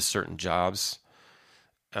dedicated to certain jobs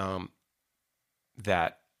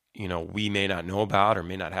that, you know, we may not know about or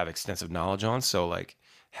may not have extensive knowledge on. So like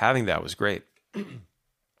having that was great.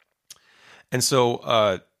 And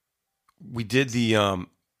so we did the God,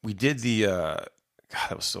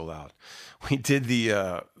 that was so loud. We did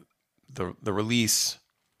the release,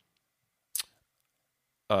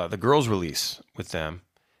 the Girls release with them,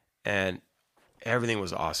 and everything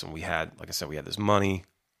was awesome. We had, like I said, we had this money,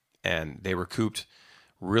 and they recouped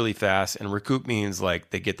really fast. And recoup means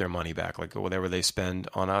like they get their money back, like whatever they spend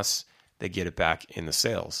on us, they get it back in the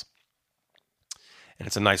sales. And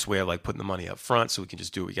it's a nice way of like putting the money up front so we can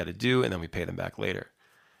just do what we got to do, and then we pay them back later.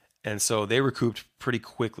 And so they recouped pretty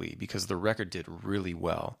quickly because the record did really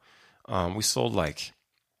well. We sold like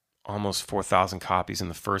almost 4,000 copies in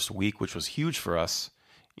the first week, which was huge for us.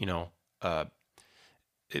 You know,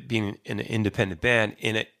 it being an independent band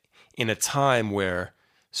in a time where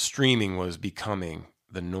streaming was becoming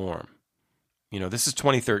the norm. You know, this is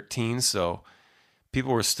 2013, so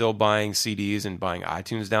people were still buying CDs and buying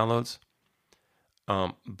iTunes downloads.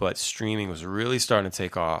 But streaming was really starting to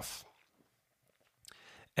take off.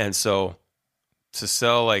 And so to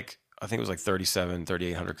sell like, I think it was like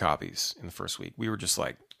 3,800 copies in the first week, we were just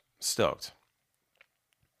like stoked.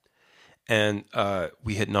 And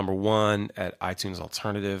we hit #1 at iTunes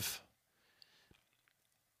Alternative.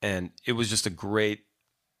 And it was just a great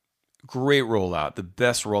rollout, the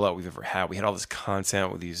best rollout we've ever had. We had all this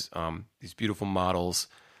content with these beautiful models.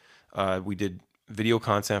 We did video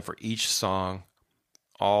content for each song,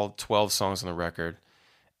 all 12 songs on the record.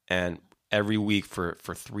 And every week for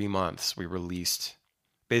 3 months, we released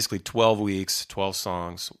basically 12 weeks, 12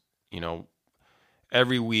 songs. You know,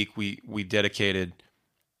 every week we dedicated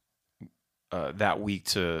that week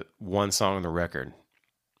to one song on the record.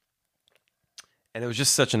 And it was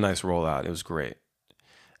just such a nice rollout. It was great.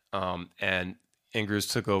 And Ingrooves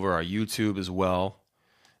took over our YouTube as well,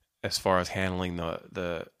 as far as handling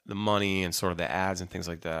the money and sort of the ads and things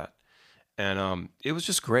like that. And it was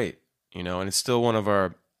just great, you know, and it's still one of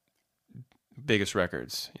our biggest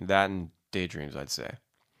records, that and Daydreams, I'd say.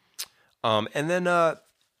 And then,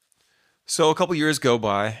 so a couple years go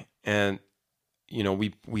by, and you know,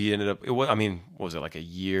 we ended up. What was it, like a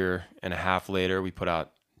year and a half later? We put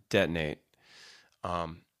out Detonate,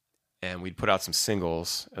 and we'd put out some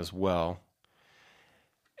singles as well.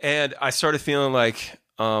 And I started feeling like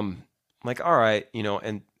all right, you know,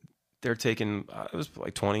 and they're taking it was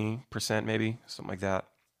like 20%, maybe something like that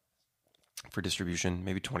for distribution,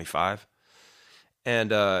 maybe 25%.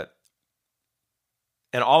 And all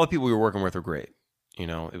the people we were working with were great. You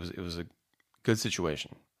know, it was a good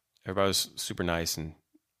situation. Everybody was super nice and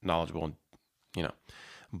knowledgeable, and you know.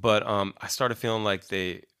 But I started feeling like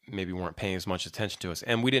they maybe weren't paying as much attention to us,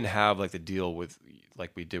 and we didn't have like the deal with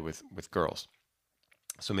like we did with Girls.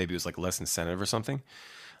 So maybe it was like less incentive or something.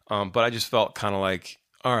 But I just felt kind of like,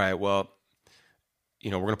 all right, well,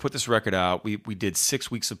 you know, we're gonna put this record out. We did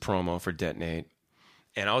 6 weeks of promo for Detonate.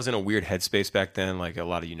 And I was in a weird headspace back then. Like a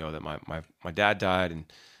lot of you know that my dad died, and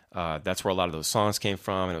that's where a lot of those songs came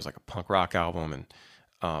from. And it was like a punk rock album, and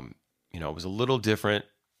you know, it was a little different.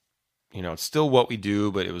 You know, it's still what we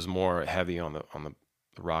do, but it was more heavy on the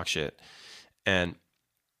rock shit. And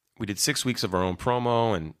we did 6 weeks of our own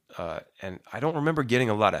promo, and I don't remember getting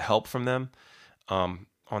a lot of help from them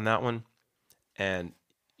on that one. And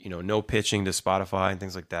you know, no pitching to Spotify and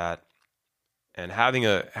things like that. And having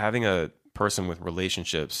a person with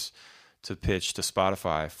relationships to pitch to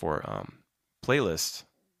Spotify for playlist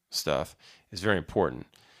stuff is very important.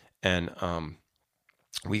 And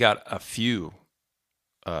we got a few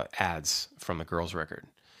ads from the Girls record.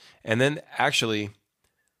 And then actually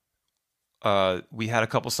we had a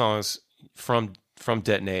couple songs from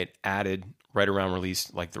Detonate added right around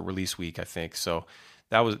release, like the release week, I think. So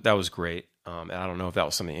that was great. And I don't know if that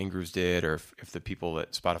was something Ingrooves did or if the people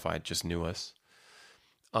at Spotify just knew us.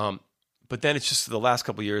 But then it's just the last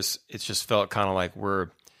couple of years, it's just felt kind of like we're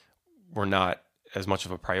not as much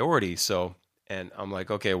of a priority. So, and I'm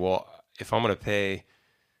like, okay, well, if I'm going to pay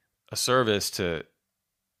a service to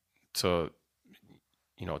 20%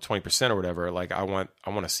 or whatever, like I want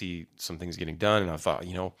to see some things getting done. And I thought,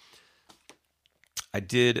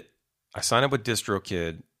 I signed up with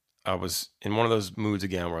DistroKid. I was in one of those moods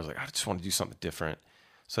again where I was like, I just want to do something different.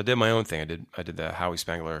 So I did my own thing. I did the Howie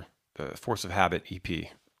Spangler, the Force of Habit EP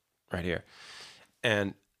right here.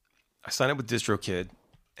 And I signed up with DistroKid,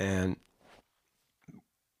 and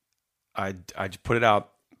I put it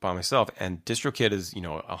out by myself, and DistroKid is,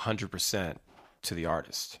 100% to the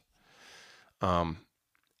artist.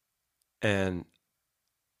 And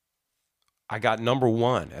I got number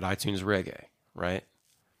one at iTunes Reggae, right?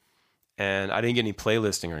 And I didn't get any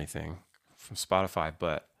playlisting or anything from Spotify,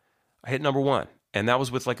 but I hit number one. And that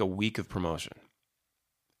was with like a week of promotion.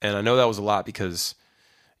 And I know that was a lot because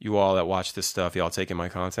you all that watch this stuff, y'all taking my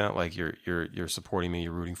content, like you're supporting me,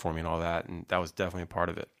 you're rooting for me and all that. And that was definitely a part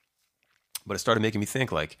of it. But it started making me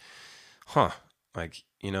think like, like,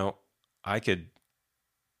 I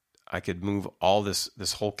could move all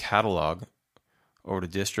this whole catalog over to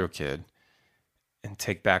DistroKid and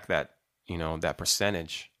take back that, that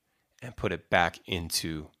percentage and put it back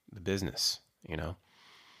into the business,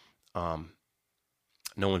 No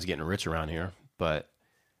one's getting rich around here, but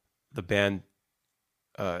the band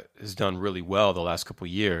has done really well the last couple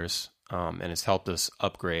of years, and it's helped us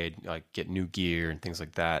upgrade, like get new gear and things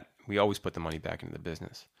like that. We always put the money back into the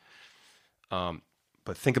business.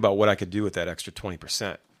 But think about what I could do with that extra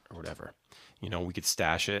 20% or whatever. We could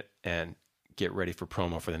stash it and get ready for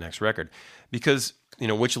promo for the next record. Because,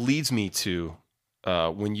 which leads me to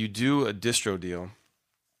when you do a distro deal,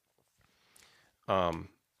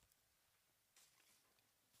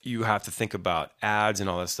 you have to think about ads and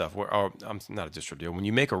all that stuff. I'm not a distro deal. When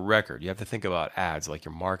you make a record, you have to think about ads, like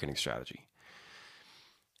your marketing strategy.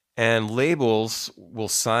 And labels will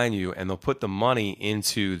sign you and they'll put the money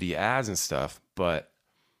into the ads and stuff. But,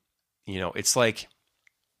 it's like,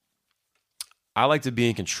 I like to be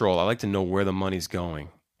in control. I like to know where the money's going.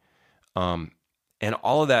 And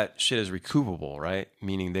all of that shit is recoupable, right?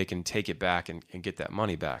 Meaning they can take it back and get that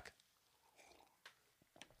money back.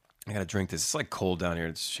 I gotta drink this. It's like cold down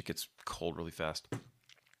here. This shit gets cold really fast.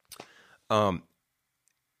 And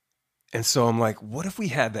so I'm like, what if we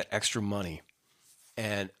had that extra money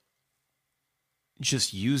and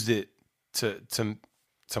just used it to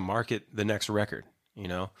market the next record,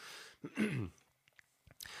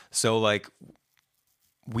 So like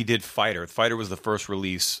we did Fighter. Fighter was the first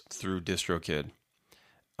release through DistroKid.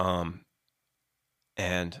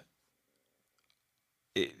 And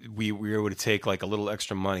we were able to take like a little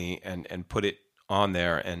extra money and put it on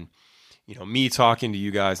there. And, me talking to you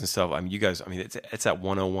guys and stuff, you guys, it's at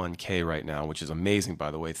 101K right now, which is amazing, by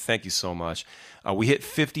the way. Thank you so much. We hit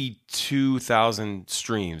 52,000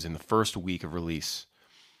 streams in the first week of release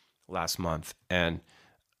last month. And,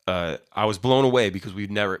 I was blown away because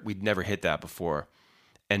we'd never hit that before.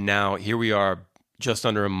 And now here we are just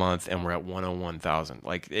under a month and we're at 101,000.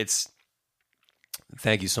 Like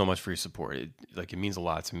thank you so much for your support. It means a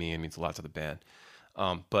lot to me. It means a lot to the band.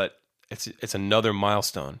 But it's another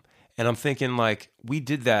milestone. And I'm thinking like we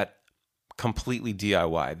did that completely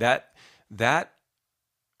DIY. That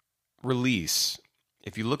release,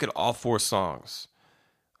 if you look at all four songs,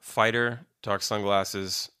 Fighter, Dark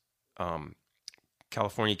Sunglasses,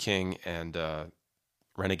 California King, and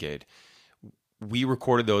Renegade, we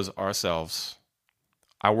recorded those ourselves.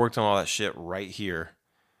 I worked on all that shit right here.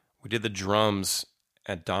 We did the drums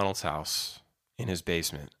at Donald's house in his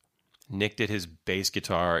basement. Nick did his bass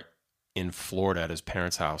guitar in Florida at his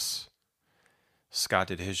parents' house. Scott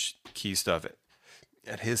did his key stuff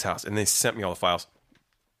at his house. And they sent me all the files.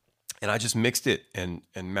 And I just mixed it and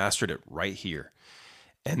mastered it right here.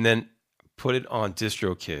 And then put it on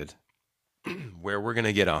DistroKid, where we're going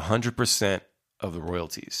to get 100% of the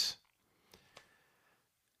royalties.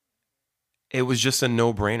 It was just a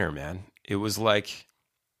no-brainer, man. It was like,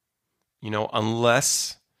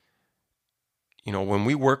 unless, when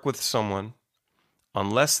we work with someone,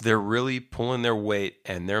 unless they're really pulling their weight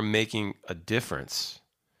and they're making a difference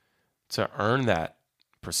to earn that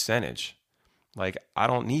percentage, like, I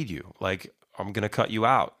don't need you. Like, I'm going to cut you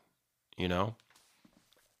out,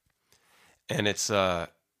 And it's, I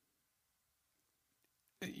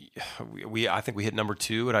think we hit number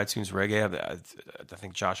 2 at iTunes Reggae. I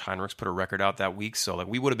think Josh Heinrichs put a record out that week. So like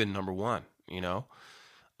we would have been number 1, he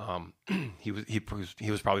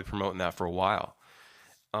was probably promoting that for a while.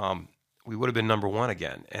 We would have been number 1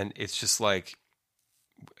 again. And it's just like,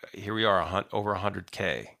 here we are over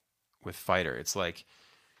 100K with Fighter. It's like,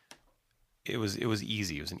 it was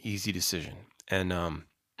easy. It was an easy decision. And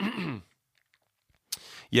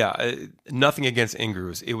yeah, nothing against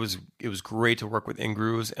Ingrooves. It was great to work with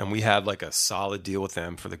Ingrooves, and we had like a solid deal with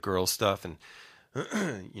them for the girls stuff. And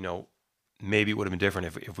you know, maybe it would have been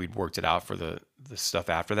different if we'd worked it out for the stuff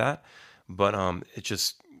after that. But it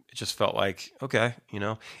just felt like, okay,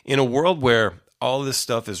 in a world where all this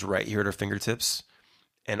stuff is right here at our fingertips,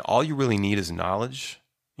 and all you really need is knowledge,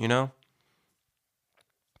 you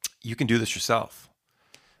can do this yourself.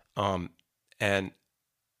 And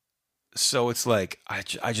so it's like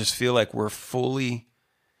I just feel like we're fully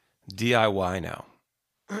DIY now.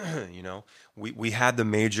 We had the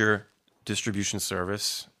major distribution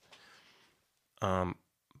service,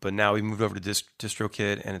 but now we moved over to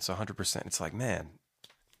DistroKid, and it's 100%. It's like, man.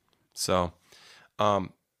 So,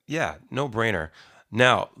 yeah, no brainer.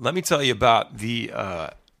 Now, let me tell you about the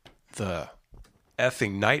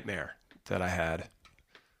effing nightmare that I had.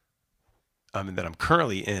 That I'm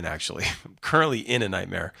currently in, actually. I'm currently in a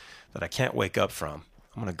nightmare that I can't wake up from.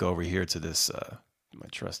 I'm going to go over here to this, my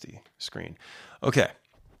trusty screen. Okay,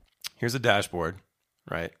 here's a dashboard,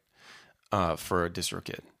 right, for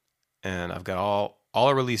DistroKid. And I've got all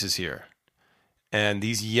our releases here. And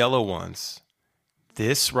these yellow ones,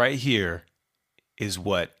 this right here is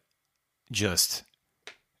what just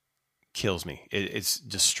kills me. It's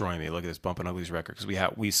destroying me. Look at this Bumpin' Uglies record,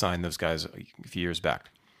 because we signed those guys a few years back.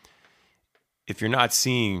 If you're not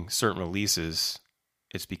seeing certain releases,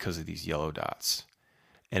 it's because of these yellow dots.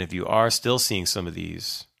 And if you are still seeing some of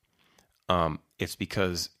these, it's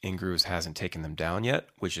because Ingrooves hasn't taken them down yet,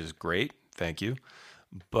 which is great. Thank you.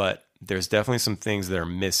 But there's definitely some things that are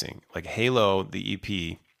missing. Like Halo, the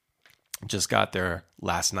EP, just got there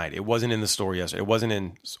last night. It wasn't in the store yesterday. It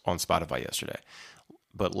wasn't on Spotify yesterday.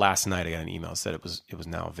 But last night I got an email that said it was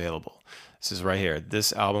now available. This is right here.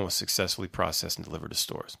 This album was successfully processed and delivered to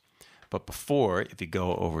stores. But before, if you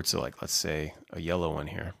go over to, like, let's say a yellow one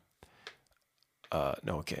here.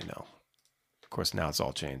 No. Of course, now it's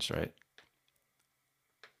all changed, right?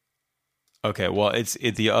 Okay, well,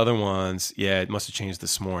 the other ones, yeah, it must have changed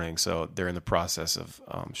this morning, so they're in the process of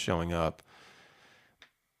showing up.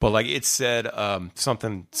 But like it said,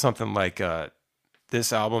 something like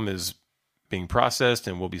this album is being processed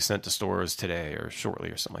and will be sent to stores today or shortly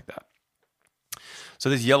or something like that. So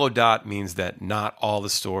this yellow dot means that not all the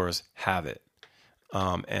stores have it.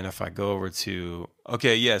 And if I go over to,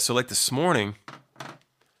 okay, yeah, so like this morning,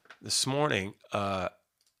 I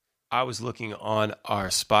was looking on our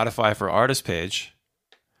Spotify for Artists page,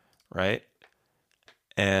 right?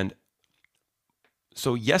 And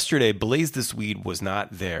so yesterday, Blaze This Weed was not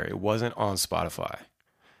there. It wasn't on Spotify.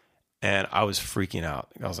 And I was freaking out.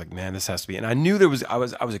 I was like, man, this has to be. And I knew I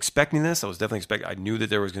was expecting this. I was definitely expecting, I knew that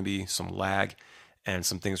there was going to be some lag and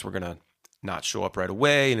some things were going to not show up right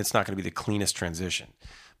away. And it's not going to be the cleanest transition.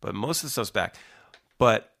 But most of the stuff's back.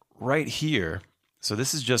 But right here, so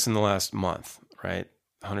this is just in the last month, right?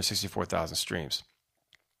 164,000 streams.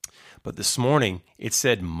 But this morning, it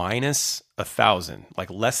said minus 1,000, like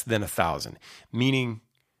less than 1,000, meaning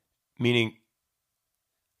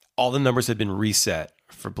all the numbers had been reset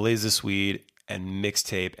for Blaze This Weed and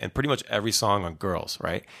Mixtape and pretty much every song on Girls,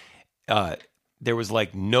 right? There was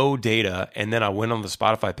like no data, and then I went on the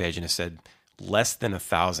Spotify page and it said less than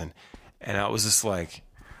 1,000, and I was just like,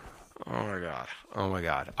 oh my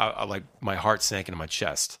god! I like my heart sank into my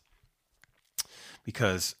chest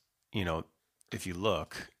because if you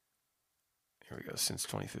look, here we go, since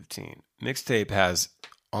 2015, Mixtape has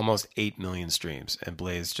almost 8 million streams, and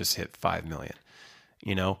Blaze just hit 5 million.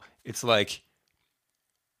 It's like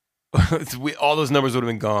all those numbers would have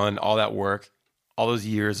been gone, all that work, all those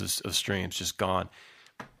years of streams just gone.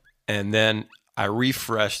 And then I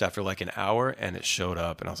refreshed after like an hour and it showed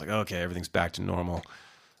up and I was like, okay, everything's back to normal.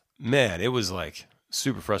 Man, it was like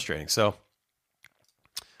super frustrating. So,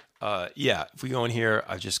 yeah, if we go in here,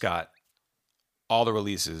 I've just got all the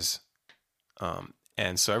releases.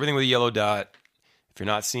 And so everything with a yellow dot, if you're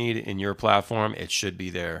not seeing it in your platform, it should be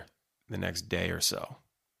there the next day or so,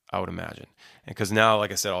 I would imagine. And because now,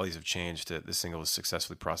 like I said, all these have changed to the single is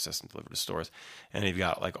successfully processed and delivered to stores. And you've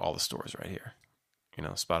got like all the stores right here.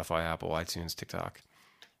 Spotify, Apple, iTunes, TikTok,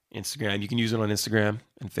 Instagram. You can use it on Instagram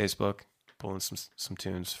and Facebook, pull in some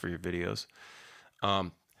tunes for your videos.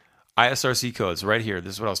 ISRC codes right here.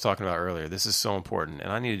 This is what I was talking about earlier. This is so important.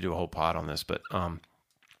 And I need to do a whole pod on this, but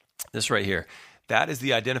this right here, that is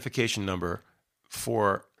the identification number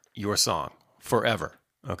for your song forever.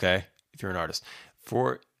 Okay? If you're an artist,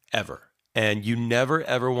 forever. And you never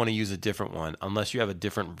ever want to use a different one unless you have a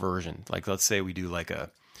different version. Like let's say we do like an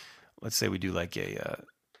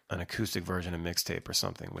acoustic version of Mixtape or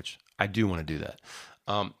something, which I do want to do that.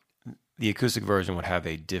 the acoustic version would have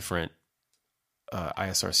a different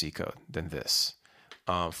ISRC code than this.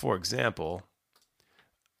 For example,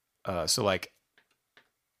 so like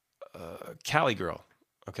Cali Girl,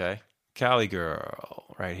 okay? Cali Girl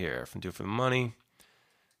right here from Do It For The Money,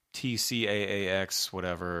 TCAAX,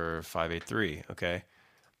 whatever, 583, okay?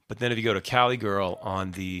 But then if you go to Cali Girl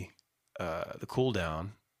on the cool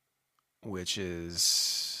down, which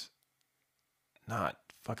is not,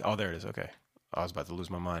 oh, there it is, okay. I was about to lose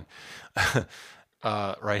my mind.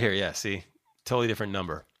 Right here, yeah, see? Totally different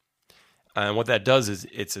number. And what that does is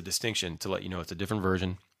it's a distinction to let you know it's a different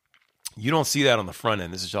version. You don't see that on the front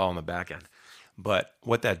end. This is all on the back end. But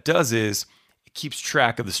what that does is it keeps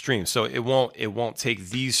track of the streams. So it won't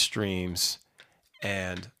take these streams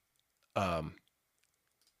and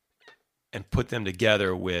put them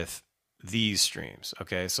together with these streams.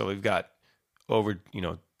 Okay, so we've got over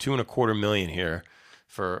 2.25 million here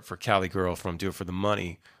for Cali Girl from Do It For The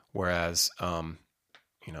Money, whereas I'll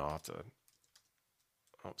have to.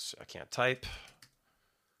 Oops, I can't type.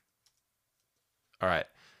 All right.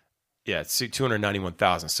 Yeah, it's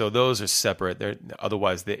 291,000. So those are separate.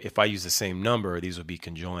 Otherwise, if I use the same number, these would be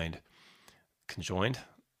conjoined. Conjoined?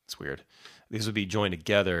 It's weird. These would be joined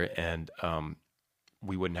together, and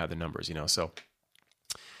we wouldn't have the numbers,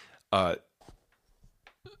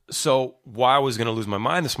 So why I was going to lose my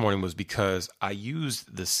mind this morning was because I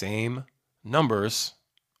used the same numbers,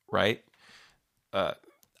 right?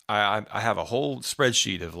 I have a whole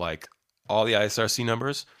spreadsheet of like all the ISRC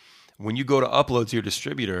numbers. When you go to upload to your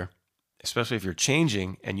distributor, especially if you're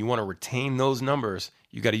changing and you want to retain those numbers,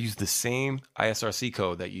 you got to use the same ISRC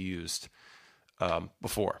code that you used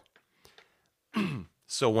before.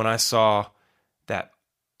 So when I saw that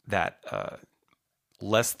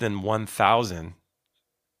less than 1,000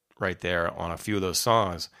 right there on a few of those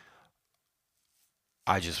songs,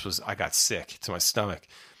 I got sick to my stomach.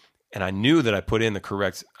 And I knew that I put in the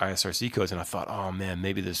correct ISRC codes, and I thought, oh man,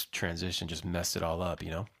 maybe this transition just messed it all up,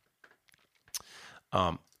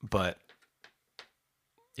 But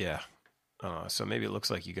yeah, so maybe it looks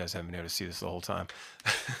like you guys haven't been able to see this the whole time.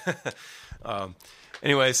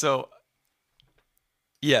 Anyway, so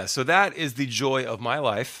yeah, so that is the joy of my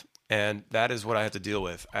life, and that is what I have to deal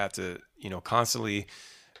with. I have to, constantly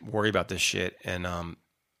worry about this shit, and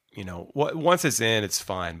once it's in, it's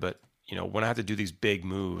fine, but when I have to do these big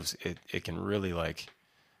moves, it can really like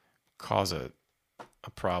cause a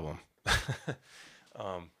problem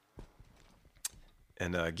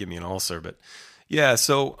and give me an ulcer. But yeah,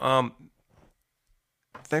 so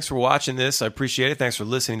thanks for watching this. I appreciate it. Thanks for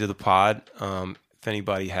listening to the pod. If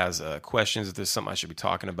anybody has questions, if there's something I should be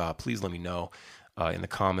talking about, please let me know in the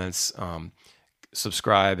comments.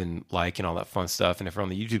 Subscribe and like and all that fun stuff. And if you're on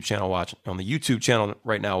the YouTube channel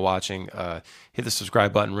right now watching, hit the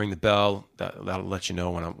subscribe button, ring the bell. That'll let you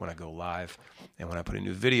know when I go live and when I put a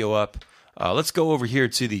new video up. Let's go over here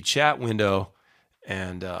to the chat window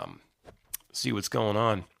and see what's going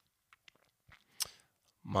on.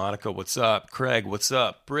 Monica, what's up? Craig, what's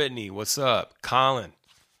up? Brittany, what's up? Colin,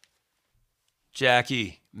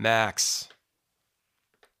 Jackie, Max.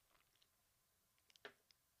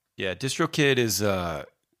 Yeah, DistroKid is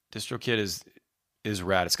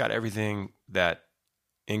rad. It's got everything that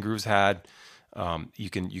Ingrooves had. You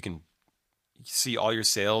can see all your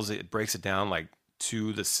sales. It breaks it down like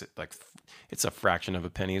to the like. It's a fraction of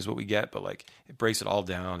a penny is what we get, but like it breaks it all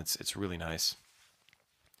down. It's really nice.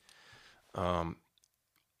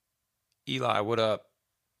 Eli, what up?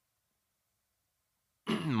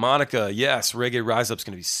 Monica, yes, Reggae Rise Up's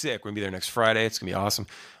going to be sick. We're going to be there next Friday. It's going to be awesome.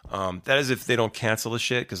 That is if they don't cancel the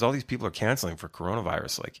shit, because all these people are canceling for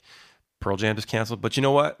coronavirus. Like, Pearl Jam just canceled. But you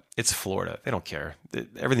know what? It's Florida. They don't care.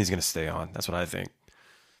 Everything's going to stay on. That's what I think.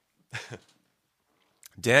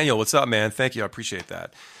 Daniel, what's up, man? Thank you. I appreciate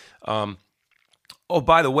that. Oh,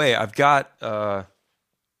 by the way, I've got... they're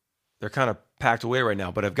kind of packed away right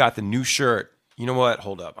now, but I've got the new shirt. You know what?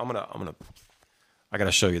 Hold up. I got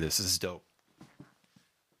to show you this. This is dope.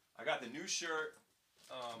 I got the new shirt,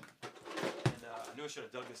 and I knew I should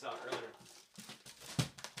have dug this out earlier.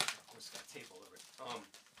 Of course, it's got tape all over it.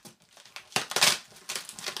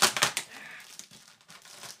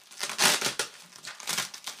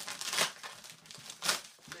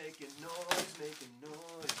 Making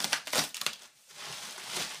noise.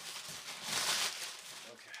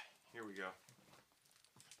 Okay, here we go.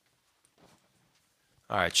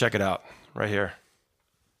 All right, check it out right here.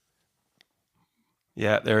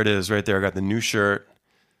 Yeah, there it is right there. I got the new shirt.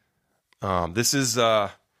 This is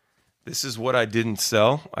what I didn't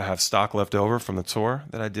sell. I have stock left over from the tour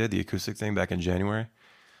that I did, the acoustic thing back in January.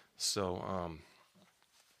 So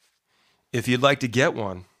if you'd like to get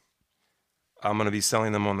one, I'm going to be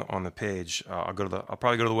selling them on the page. I'll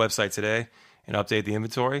probably go to the website today and update the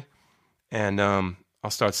inventory, and I'll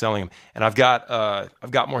start selling them. And I've got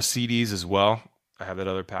more CDs as well. I have that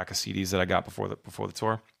other pack of CDs that I got before the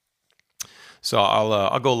tour. So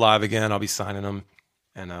I'll go live again. I'll be signing them,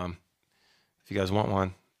 and if you guys want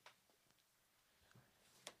one,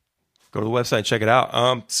 go to the website and check it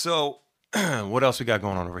out. So what else we got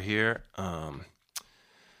going on over here?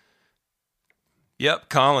 Yep,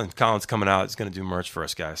 Colin's coming out. He's going to do merch for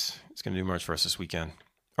us, guys. He's going to do merch for us this weekend.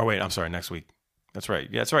 Oh, wait, I'm sorry, next week. That's right.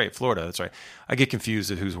 Yeah, that's right. Florida, that's right. I get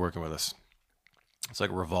confused at who's working with us. It's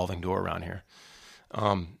like a revolving door around here.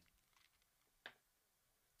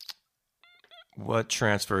 What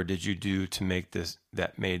transfer did you do to make this,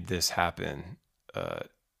 that made this happen?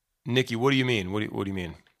 Nikki, what do you mean? What do you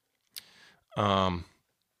mean? Let's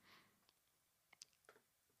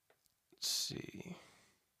see.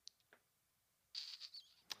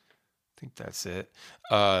 I think that's it.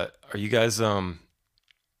 Are you guys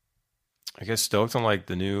stoked on like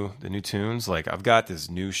the new tunes? Like I've got this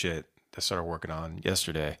new shit that I started working on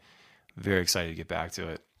yesterday. Very excited to get back to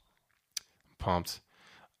it. I'm pumped.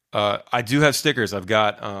 I do have stickers. I've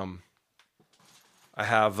got I'll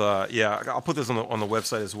put this on the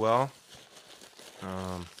website as well.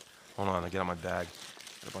 Hold on, I get out my bag.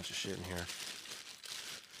 Got a bunch of shit in here.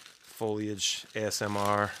 Foliage,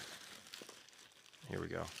 ASMR. Here we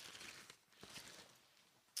go.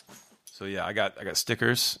 So yeah, I got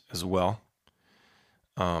stickers as well.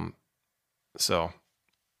 So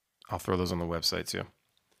I'll throw those on the website too,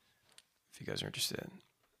 if you guys are interested.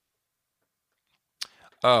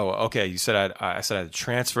 Oh, okay. You said I said I'd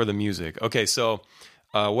transfer the music. Okay, so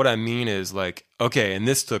what I mean is like, okay, and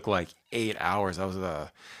this took like 8 hours. I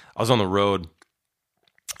was on the road,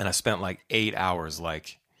 and I spent like 8 hours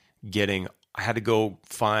like I had to go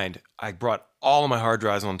I brought all of my hard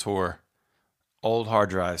drives on tour. Old hard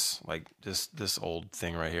drives, like this old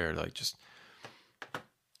thing right here, like just,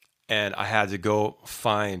 and I had to go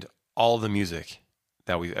find all the music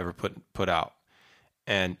that we've ever put out,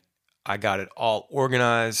 and I got it all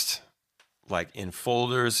organized, like in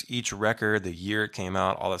folders, each record, the year it came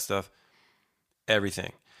out, all that stuff,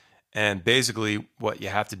 everything. And basically, what you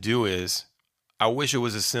have to do is, I wish it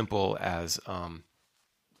was as simple as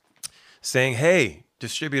saying, "Hey,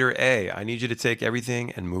 distributor A, I need you to take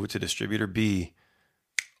everything and move it to distributor B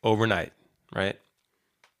overnight," right?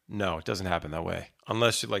 No, it doesn't happen that way.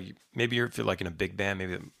 Unless you're like, maybe if you're like in a big band,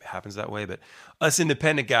 maybe it happens that way. But us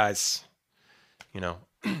independent guys, got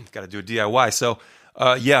to do a DIY. So,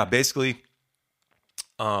 basically,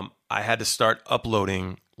 I had to start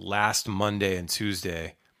uploading last Monday and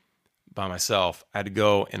Tuesday by myself. I had to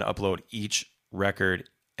go and upload each record,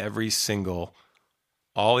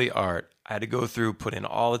 all the art. I had to go through, put in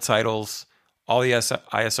all the titles, all the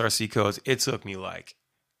ISRC codes. It took me like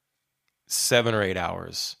 7 or 8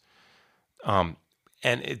 hours. And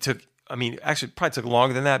it took, actually probably took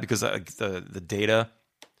longer than that because the data,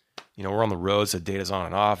 we're on the road, so data's on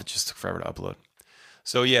and off. It just took forever to upload.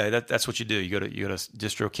 So yeah, that's what you do. You go to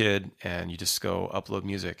DistroKid and you just go upload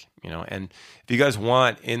music, and if you guys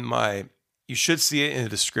want, you should see it in the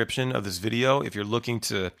description of this video. If you're looking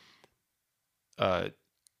to,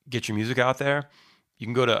 get your music out there, you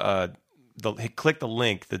can go to click the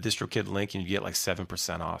link, the DistroKid link, and you get like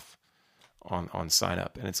 7% off on sign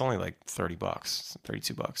up, and it's only like $30,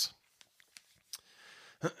 $32,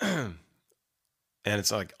 and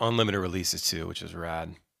it's like unlimited releases too, which is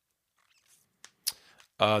rad.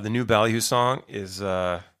 The new Ballyhoo song is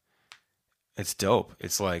it's dope.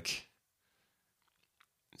 It's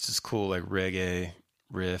just cool, like reggae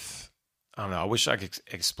riff. I don't know. I wish I could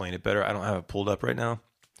explain it better. I don't have it pulled up right now.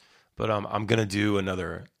 But I'm going to do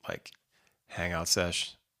another like hangout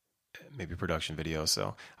sesh, maybe production video.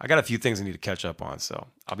 So I got a few things I need to catch up on. So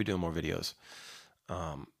I'll be doing more videos.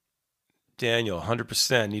 Daniel,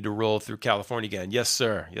 100% need to roll through California again. Yes,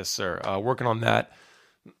 sir. Yes, sir. Working on that.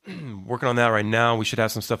 Working on that right now. We should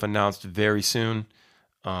have some stuff announced very soon.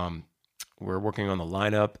 We're working on the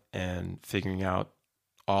lineup and figuring out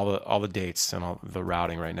all the dates and all the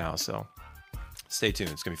routing right now. So stay tuned.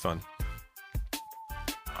 It's going to be fun.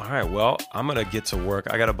 All right, well, I'm going to get to work.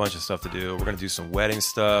 I got a bunch of stuff to do. We're going to do some wedding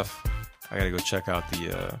stuff. I got to go check out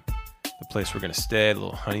the place we're going to stay, the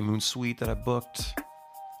little honeymoon suite that I booked.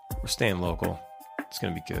 We're staying local. It's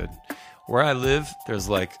going to be good. Where I live, there's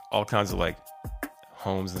like all kinds of like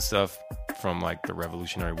homes and stuff from like the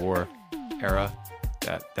Revolutionary War era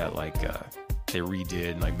that like they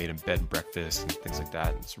redid and like made a bed and breakfast and things like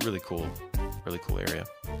that. It's really cool area.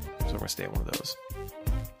 So we're going to stay at one of those.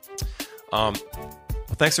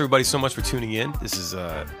 Well, thanks everybody so much for tuning in. This is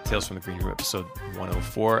Tales from the Green Room, episode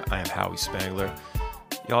 104. I am Howie Spangler.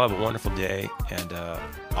 Y'all have a wonderful day, and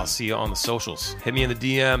I'll see you on the socials. Hit me in the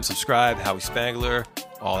DM, subscribe, Howie Spangler,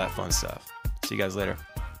 all that fun stuff. See you guys later.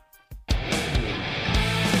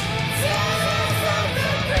 Yeah!